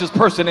one righteous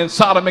person in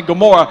Sodom and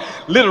Gomorrah.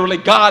 Literally,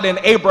 God and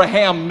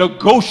Abraham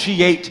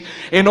negotiate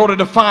in order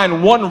to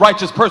find one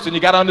righteous person.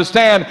 You got to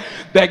understand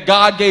that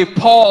God gave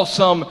Paul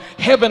some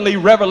heavenly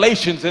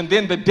revelations, and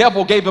then the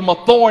devil gave him a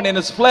thorn in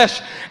his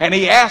flesh, and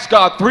he asked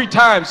God 3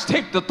 times,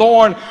 take the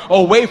thorn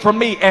away from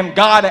me. And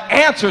God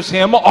answers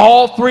him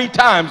all 3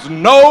 times.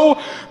 No,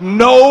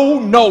 no,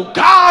 no.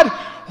 God,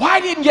 why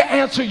didn't you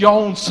answer your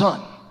own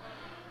son?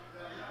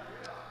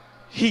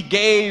 He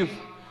gave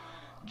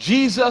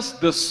Jesus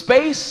the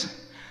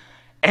space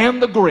and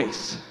the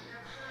grace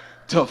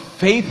to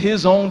faith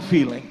his own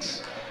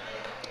feelings.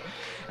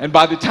 And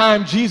by the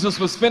time Jesus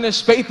was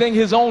finished faithing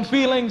his own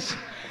feelings,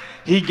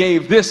 he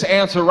gave this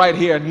answer right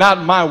here: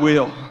 not my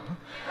will,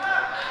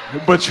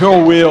 but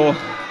your will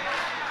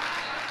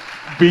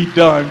be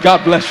done.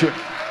 God bless you.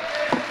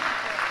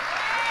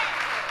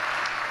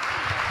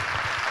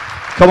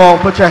 Come on,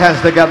 put your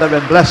hands together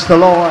and bless the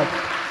Lord.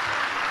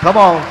 Come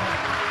on.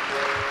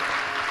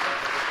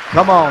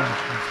 Come on.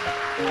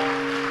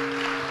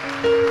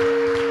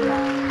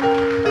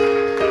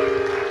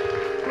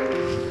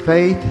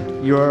 Faith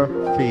your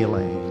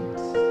feelings.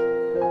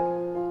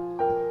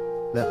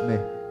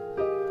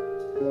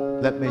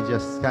 Let me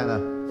just kind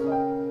of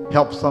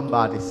help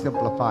somebody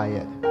simplify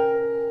it.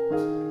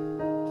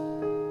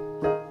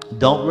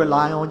 Don't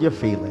rely on your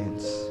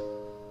feelings,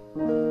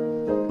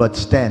 but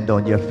stand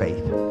on your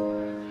faith.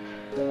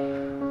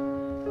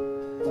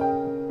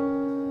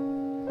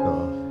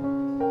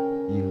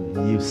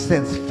 You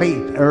sense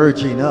faith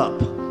urging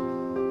up.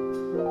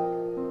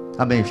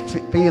 I mean,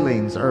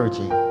 feelings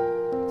urging.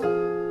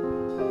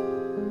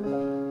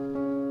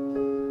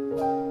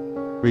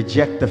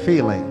 Reject the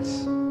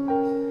feelings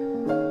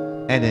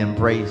and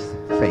embrace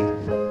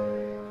faith.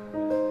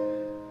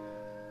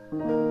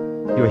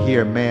 You're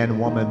here, man,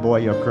 woman,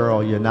 boy, or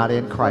girl. You're not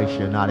in Christ.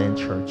 You're not in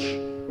church.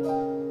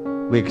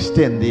 We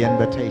extend the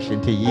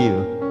invitation to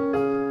you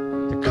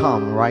to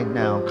come right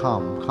now.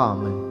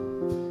 Come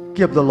and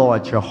give the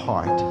Lord your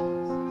heart.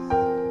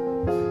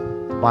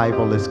 The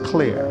Bible is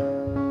clear.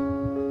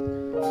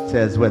 It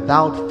says,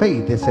 without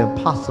faith, it's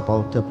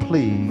impossible to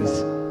please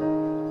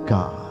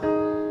God.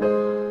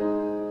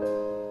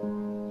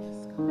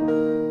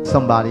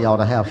 Somebody ought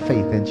to have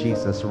faith in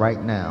Jesus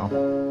right now,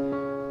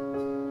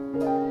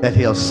 that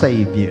he'll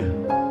save you.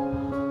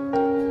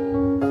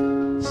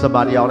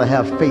 Somebody ought to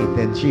have faith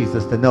in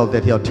Jesus to know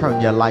that he'll turn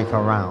your life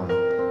around.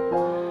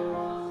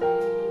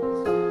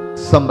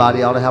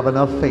 Somebody ought to have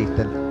enough faith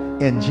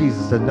in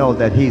Jesus to know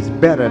that he's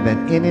better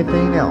than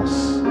anything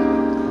else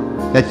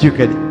that you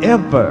could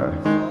ever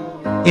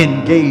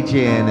engage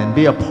in and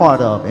be a part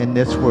of in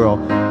this world.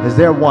 Is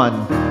there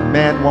one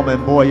man,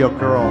 woman, boy, or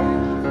girl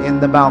in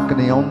the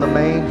balcony on the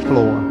main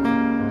floor?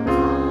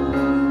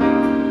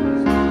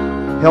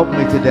 Help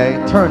me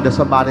today. Turn to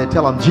somebody and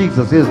tell them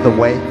Jesus is the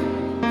way.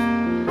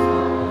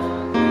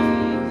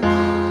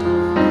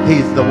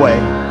 He's the way.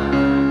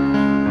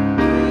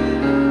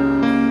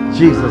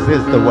 Jesus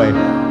is the way.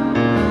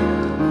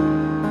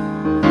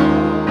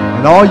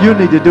 And all you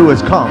need to do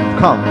is come,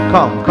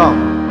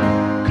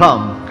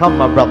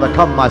 my brother,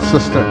 come, my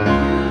sister.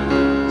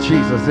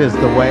 Jesus is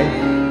the way.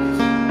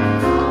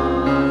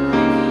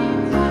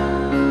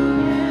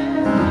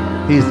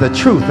 He's the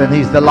truth and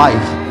he's the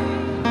life.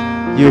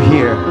 You're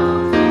here.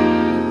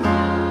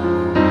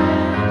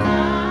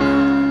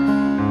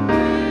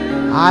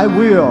 I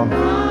will.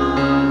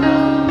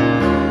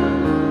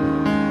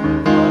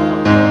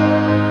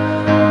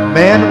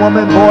 Man,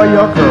 woman, boy,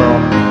 or girl.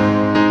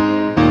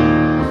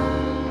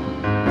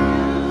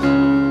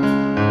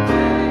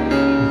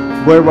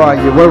 Where are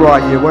you? Where are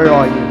you? Where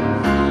are you?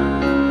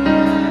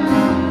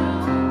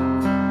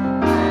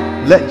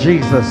 Let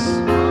Jesus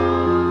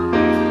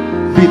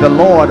be the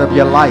Lord of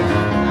your life.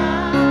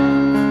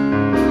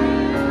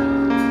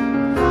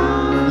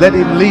 Let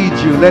him lead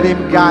you. Let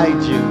him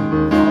guide you.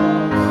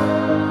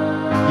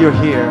 You're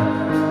here.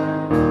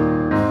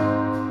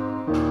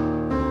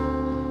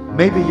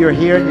 Maybe you're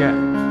here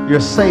and you're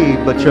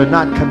saved, but you're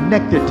not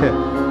connected to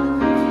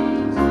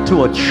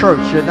to a church.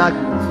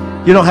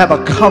 You don't have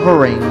a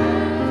covering.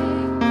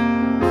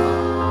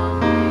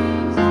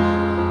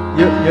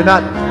 You're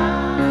not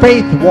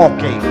faith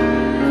walking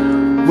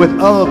with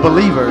other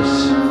believers.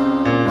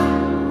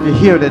 You're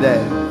here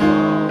today.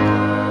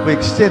 We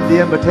extend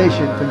the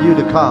invitation for you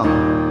to come.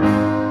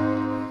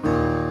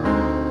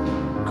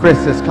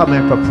 Chris is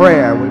coming for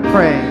prayer. We're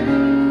praying.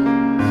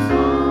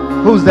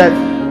 Who's that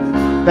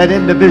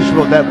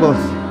individual that will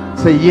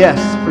say, yes,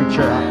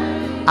 preacher,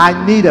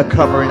 I need a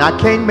covering. I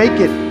can't make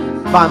it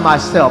by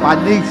myself. I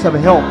need some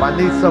help. I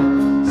need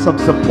some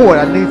support.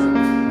 I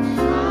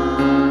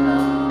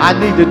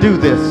need to do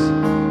this.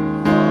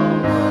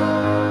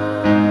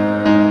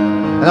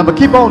 And I'm going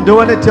to keep on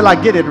doing it till I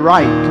get it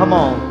right. Come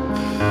on.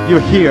 You're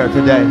here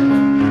today.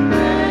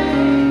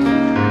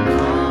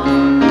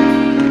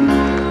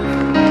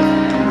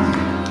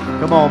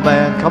 Come on,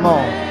 man. Come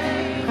on.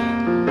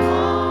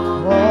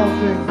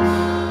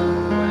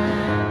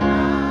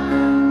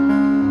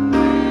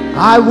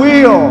 I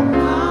will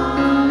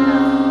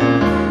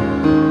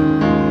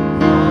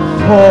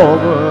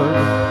forward.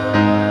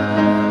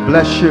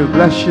 Bless you,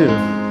 bless you.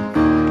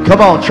 Come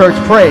on, church,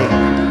 pray.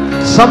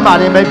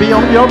 Somebody may be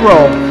on your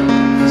row.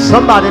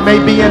 Somebody may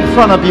be in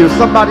front of you.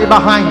 Somebody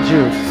behind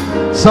you.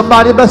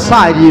 Somebody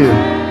beside you.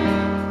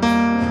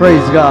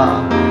 Praise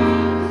God.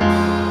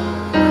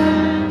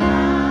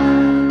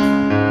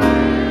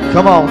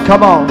 Come on,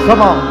 come on,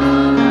 come on.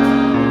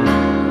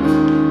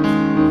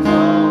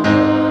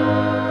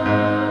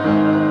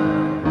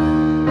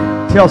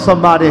 Tell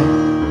somebody,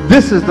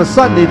 this is the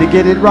Sunday to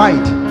get it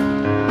right.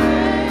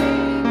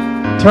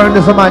 Turn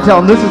to somebody and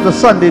tell them, this is the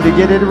Sunday to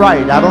get it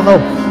right. I don't know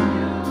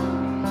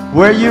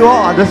where you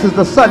are. This is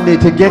the Sunday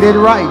to get it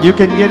right. You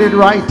can get it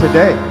right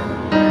today.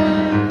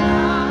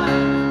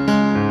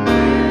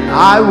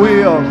 I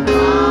will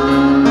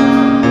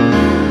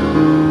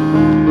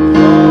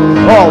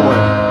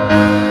forward.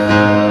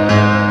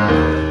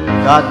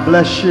 God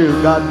bless you.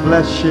 God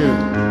bless you.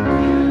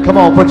 Come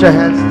on, put your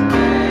hands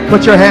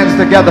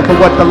together for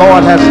what the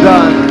Lord has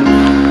done.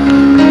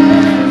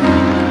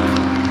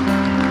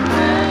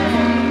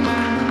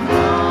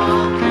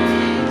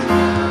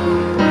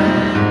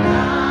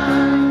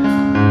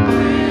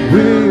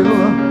 We'll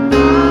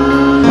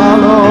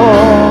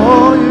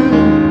follow you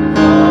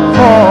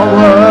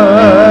forward.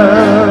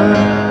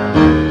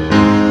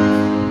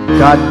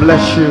 God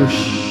bless you.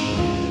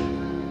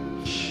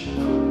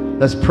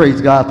 Let's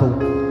praise God for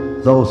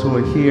those who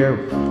are here.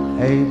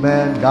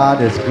 Amen.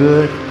 God is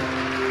good.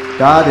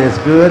 God is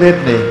good,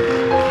 isn't he?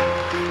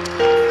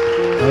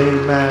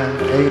 Amen.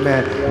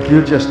 Amen. If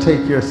you just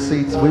take your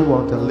seats, we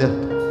want to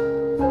lift,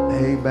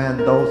 amen,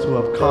 those who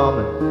have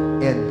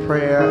come in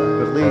prayer.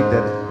 I believe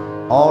that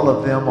all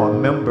of them are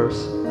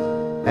members.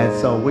 And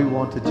so we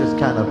want to just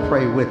kind of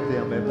pray with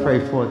them and pray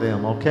for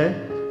them, okay?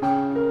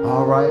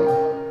 All right.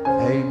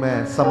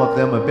 Amen. Some of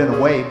them have been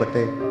away, but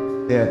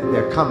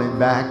they're coming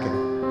back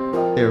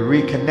and they're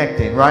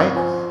reconnecting, right?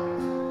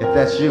 If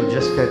that's you,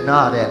 just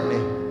nod at me.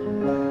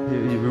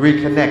 You're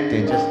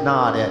reconnecting, just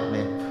nod at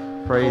me.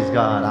 Praise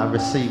God. I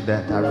receive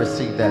that. I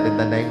receive that in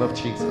the name of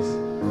Jesus.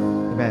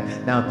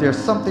 Amen. Now, if there's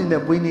something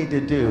that we need to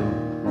do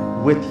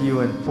with you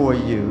and for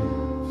you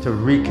to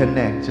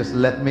reconnect, just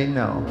let me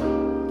know.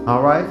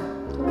 All right?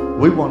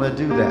 We want to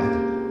do that.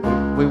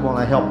 We want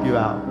to help you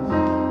out.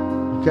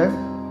 Okay?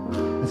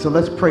 And so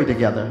let's pray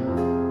together.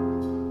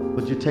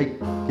 Would you take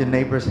your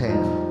neighbor's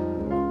hand?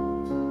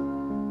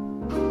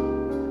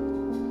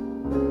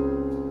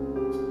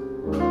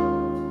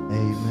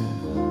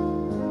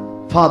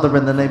 Father,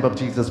 in the name of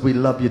Jesus, we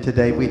love you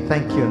today. We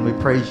thank you and we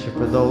praise you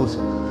for those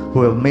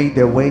who have made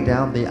their way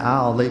down the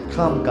aisle. They've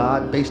come,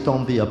 God, based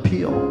on the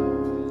appeal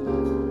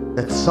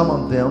that some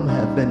of them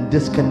have been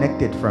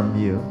disconnected from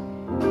you.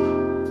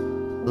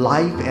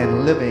 Life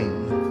and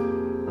living,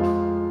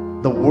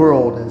 the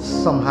world has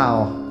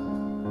somehow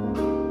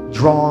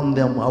drawn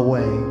them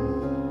away.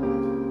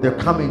 They're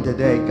coming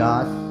today,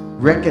 God,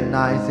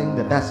 recognizing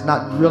that that's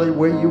not really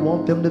where you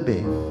want them to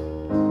be.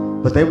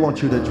 But they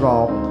want you to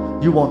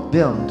you want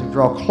them to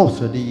draw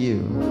closer to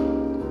you.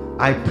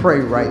 I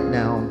pray right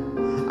now.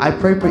 I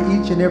pray for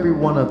each and every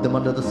one of them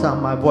under the sound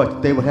of my voice.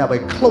 They would have a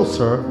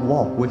closer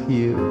walk with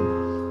you.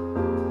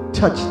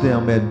 Touch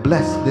them and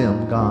bless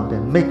them, God,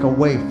 and make a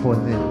way for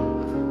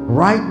them.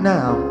 Right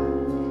now,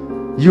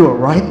 you are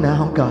right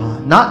now,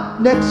 God. Not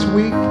next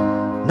week,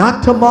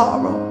 not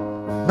tomorrow,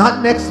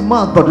 not next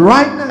month, but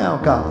right now,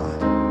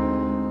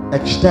 God.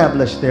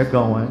 Establish their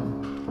going.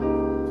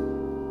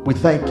 We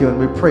thank you and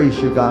we praise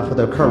you, God, for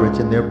their courage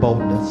and their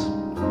boldness.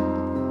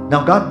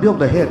 Now, God,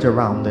 build a hedge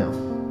around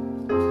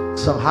them.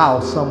 Somehow,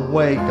 some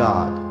way,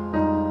 God,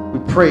 we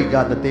pray,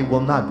 God, that they will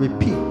not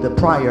repeat the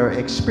prior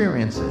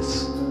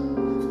experiences.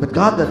 But,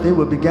 God, that they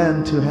will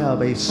begin to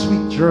have a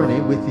sweet journey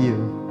with you.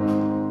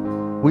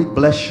 We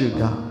bless you,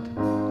 God.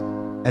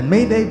 And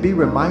may they be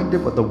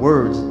reminded of the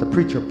words that the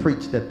preacher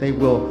preached, that they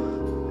will,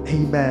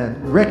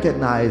 amen,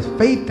 recognize,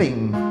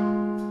 faithing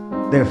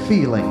their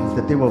feelings,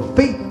 that they will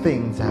faith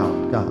things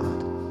out,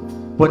 God.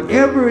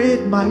 Whatever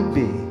it might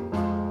be,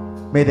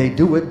 may they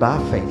do it by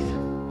faith.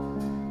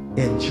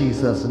 In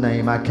Jesus'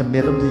 name, I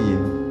commit them to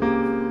you.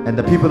 And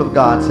the people of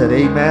God said,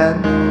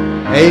 amen,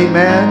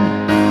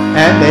 amen,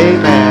 and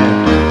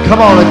amen. Come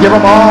on and give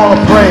them all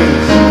a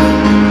praise.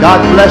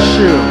 God bless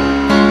you.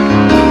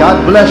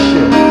 God bless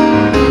you.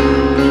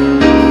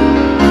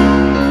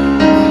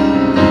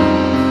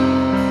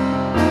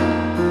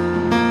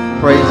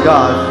 Praise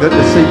God. Good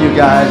to see you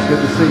guys.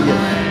 Good to see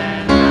you.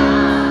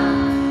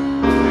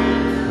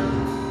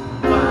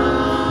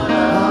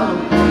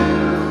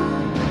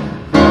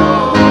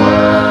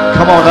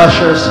 Come on,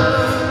 ushers.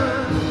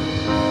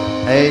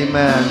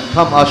 Amen.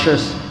 Come,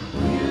 ushers.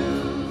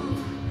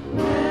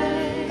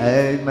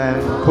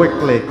 Amen.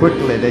 Quickly,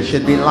 quickly. They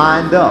should be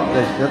lined up.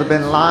 They should have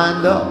been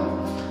lined up.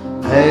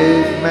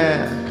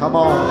 Amen. Come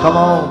on, come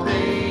on.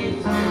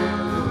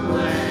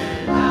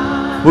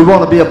 We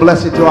want to be a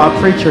blessing to our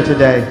preacher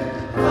today.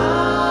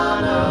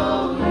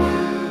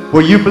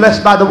 Were you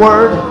blessed by the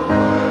word?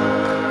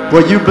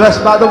 Were you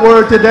blessed by the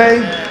word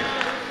today?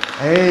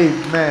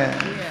 Amen.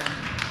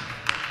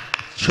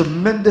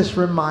 Tremendous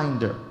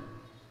reminder.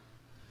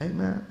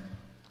 Amen.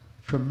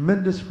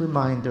 Tremendous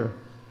reminder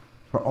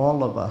for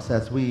all of us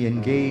as we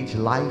engage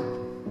life,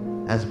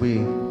 as we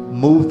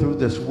move through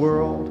this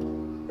world.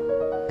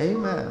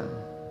 Amen.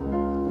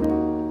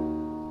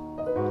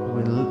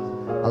 We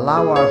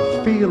allow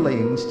our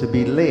feelings to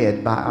be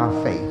led by our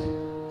faith.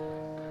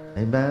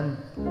 Amen.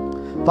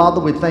 Father,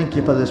 we thank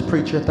you for this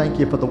preacher. Thank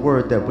you for the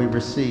word that we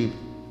received.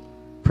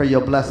 Pray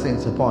your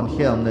blessings upon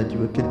him, that you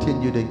would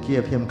continue to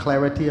give him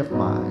clarity of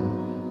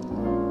mind.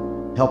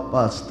 Help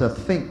us to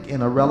think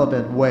in a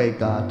relevant way,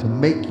 God, to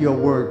make your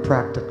word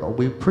practical.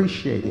 We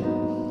appreciate it.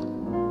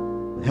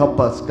 Help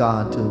us,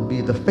 God, to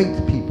be the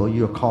faith people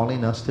you're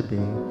calling us to be.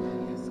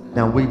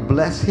 Now we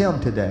bless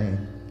him today.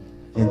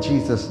 In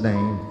Jesus'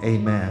 name,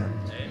 amen.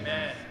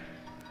 Amen.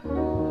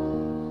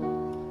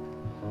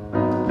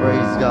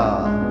 Praise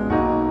God.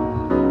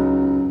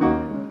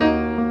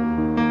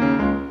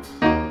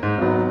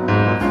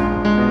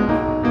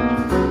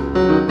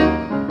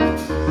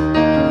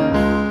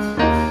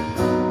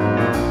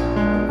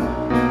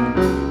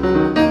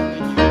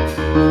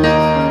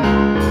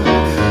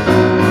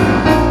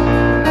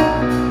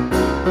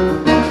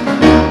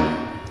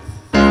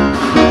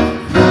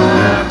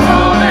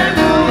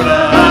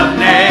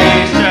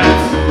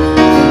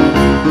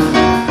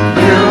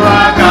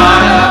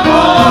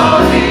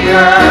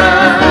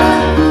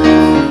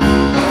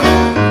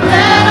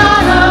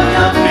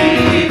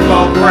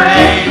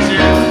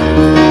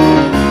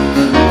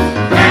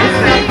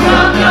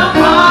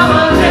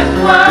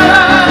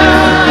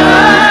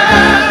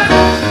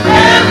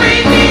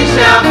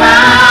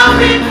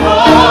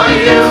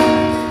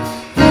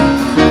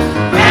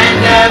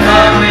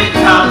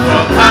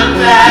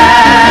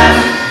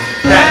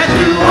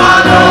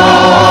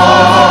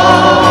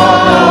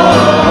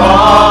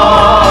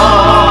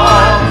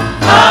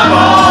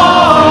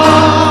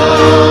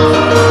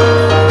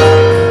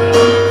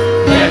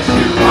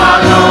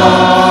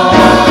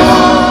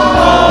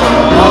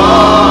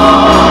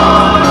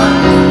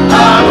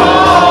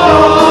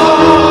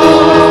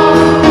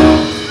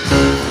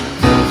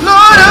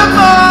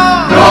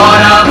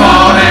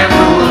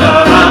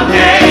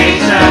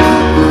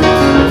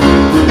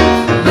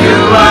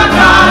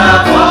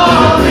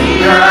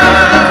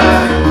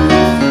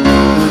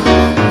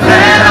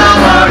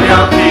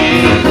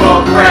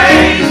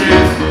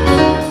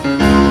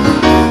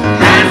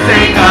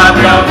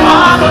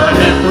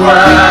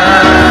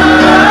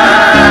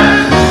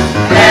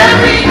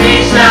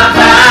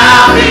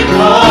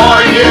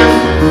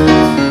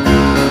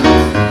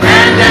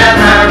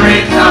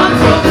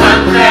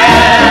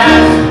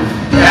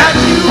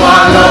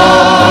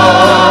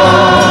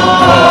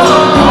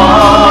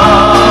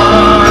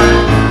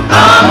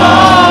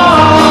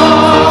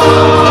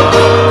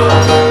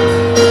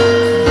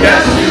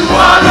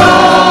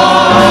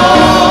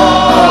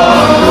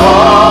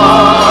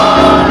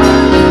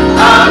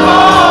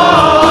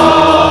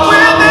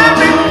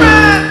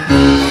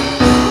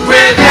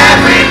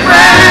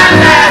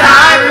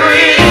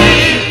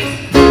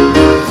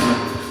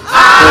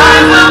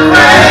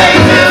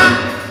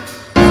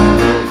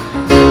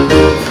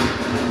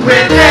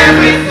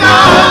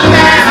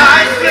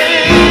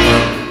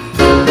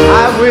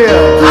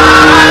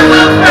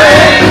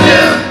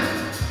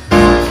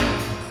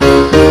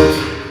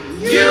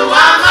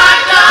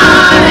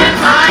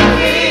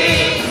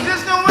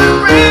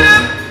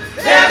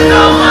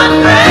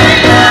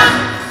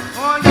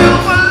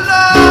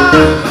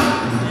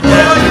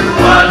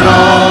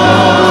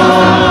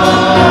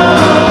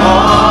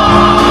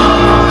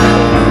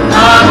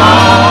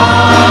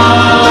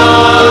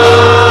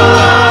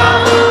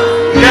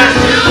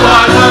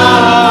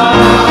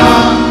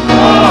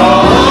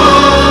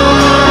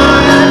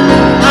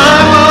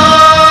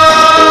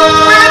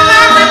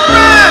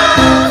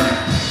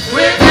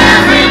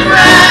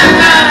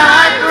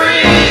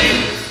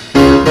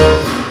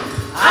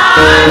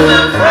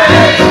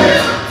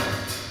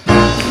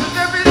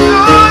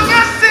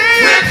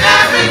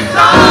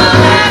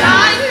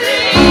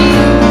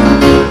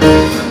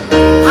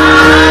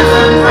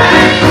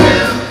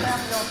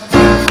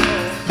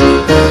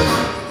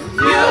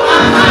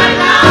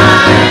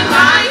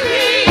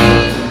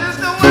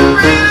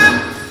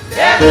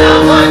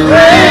 no one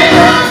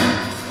greater.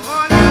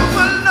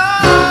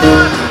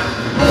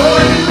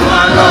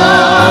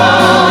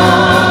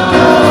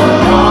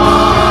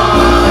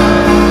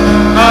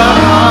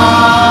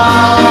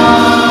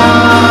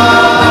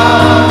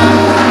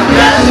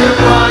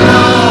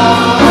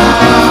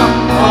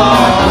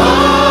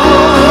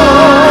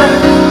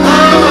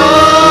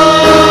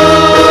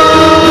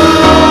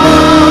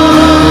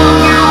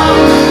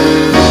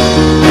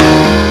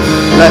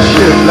 Bless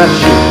you, bless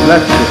you,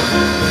 bless you.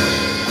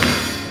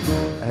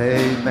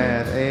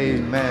 Amen,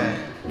 amen.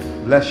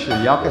 Bless you.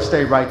 Y'all can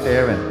stay right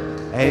there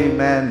and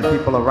amen. The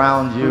people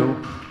around you,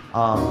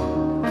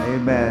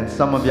 amen.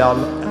 Some of y'all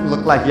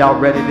look like y'all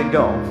ready to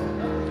go.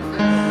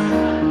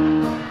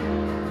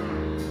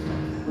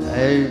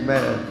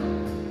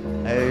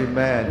 Amen,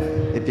 amen.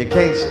 If you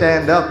can't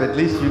stand up, at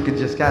least you can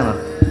just kind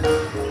of.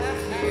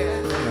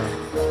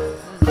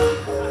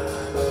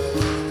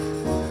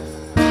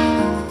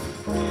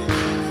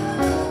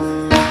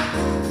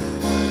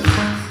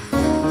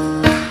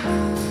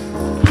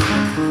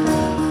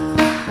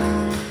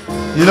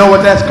 You know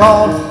what that's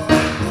called?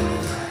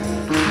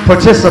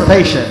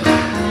 Participation.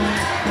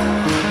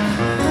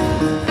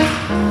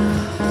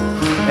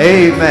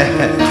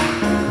 Amen.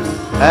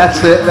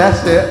 That's it,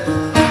 that's it.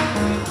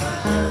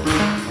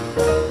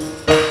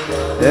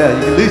 Yeah,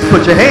 you can at least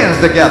put your hands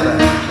together.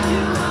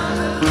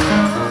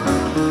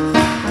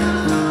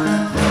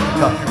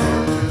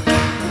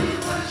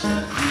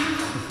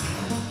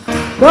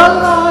 The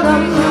Lord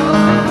of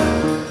Lords,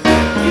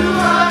 you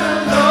are the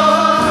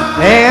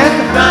Lord. And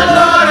The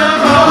Lord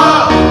of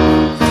all,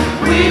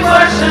 we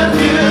worship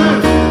you.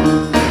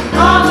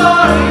 Oh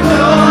glory,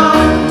 Lord,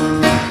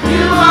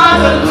 you are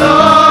the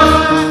Lord.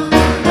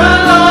 The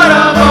Lord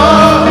of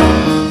all,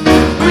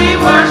 we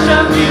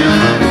worship you.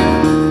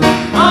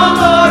 Oh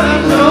glory,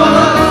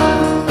 Lord,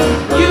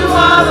 you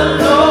are the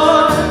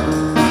Lord.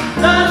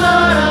 The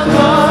Lord of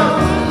all,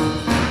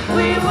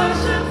 we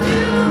worship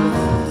you.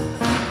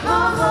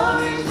 Oh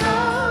glory,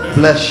 Lord.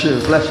 bless you,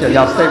 bless you.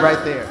 Y'all stay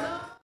right there.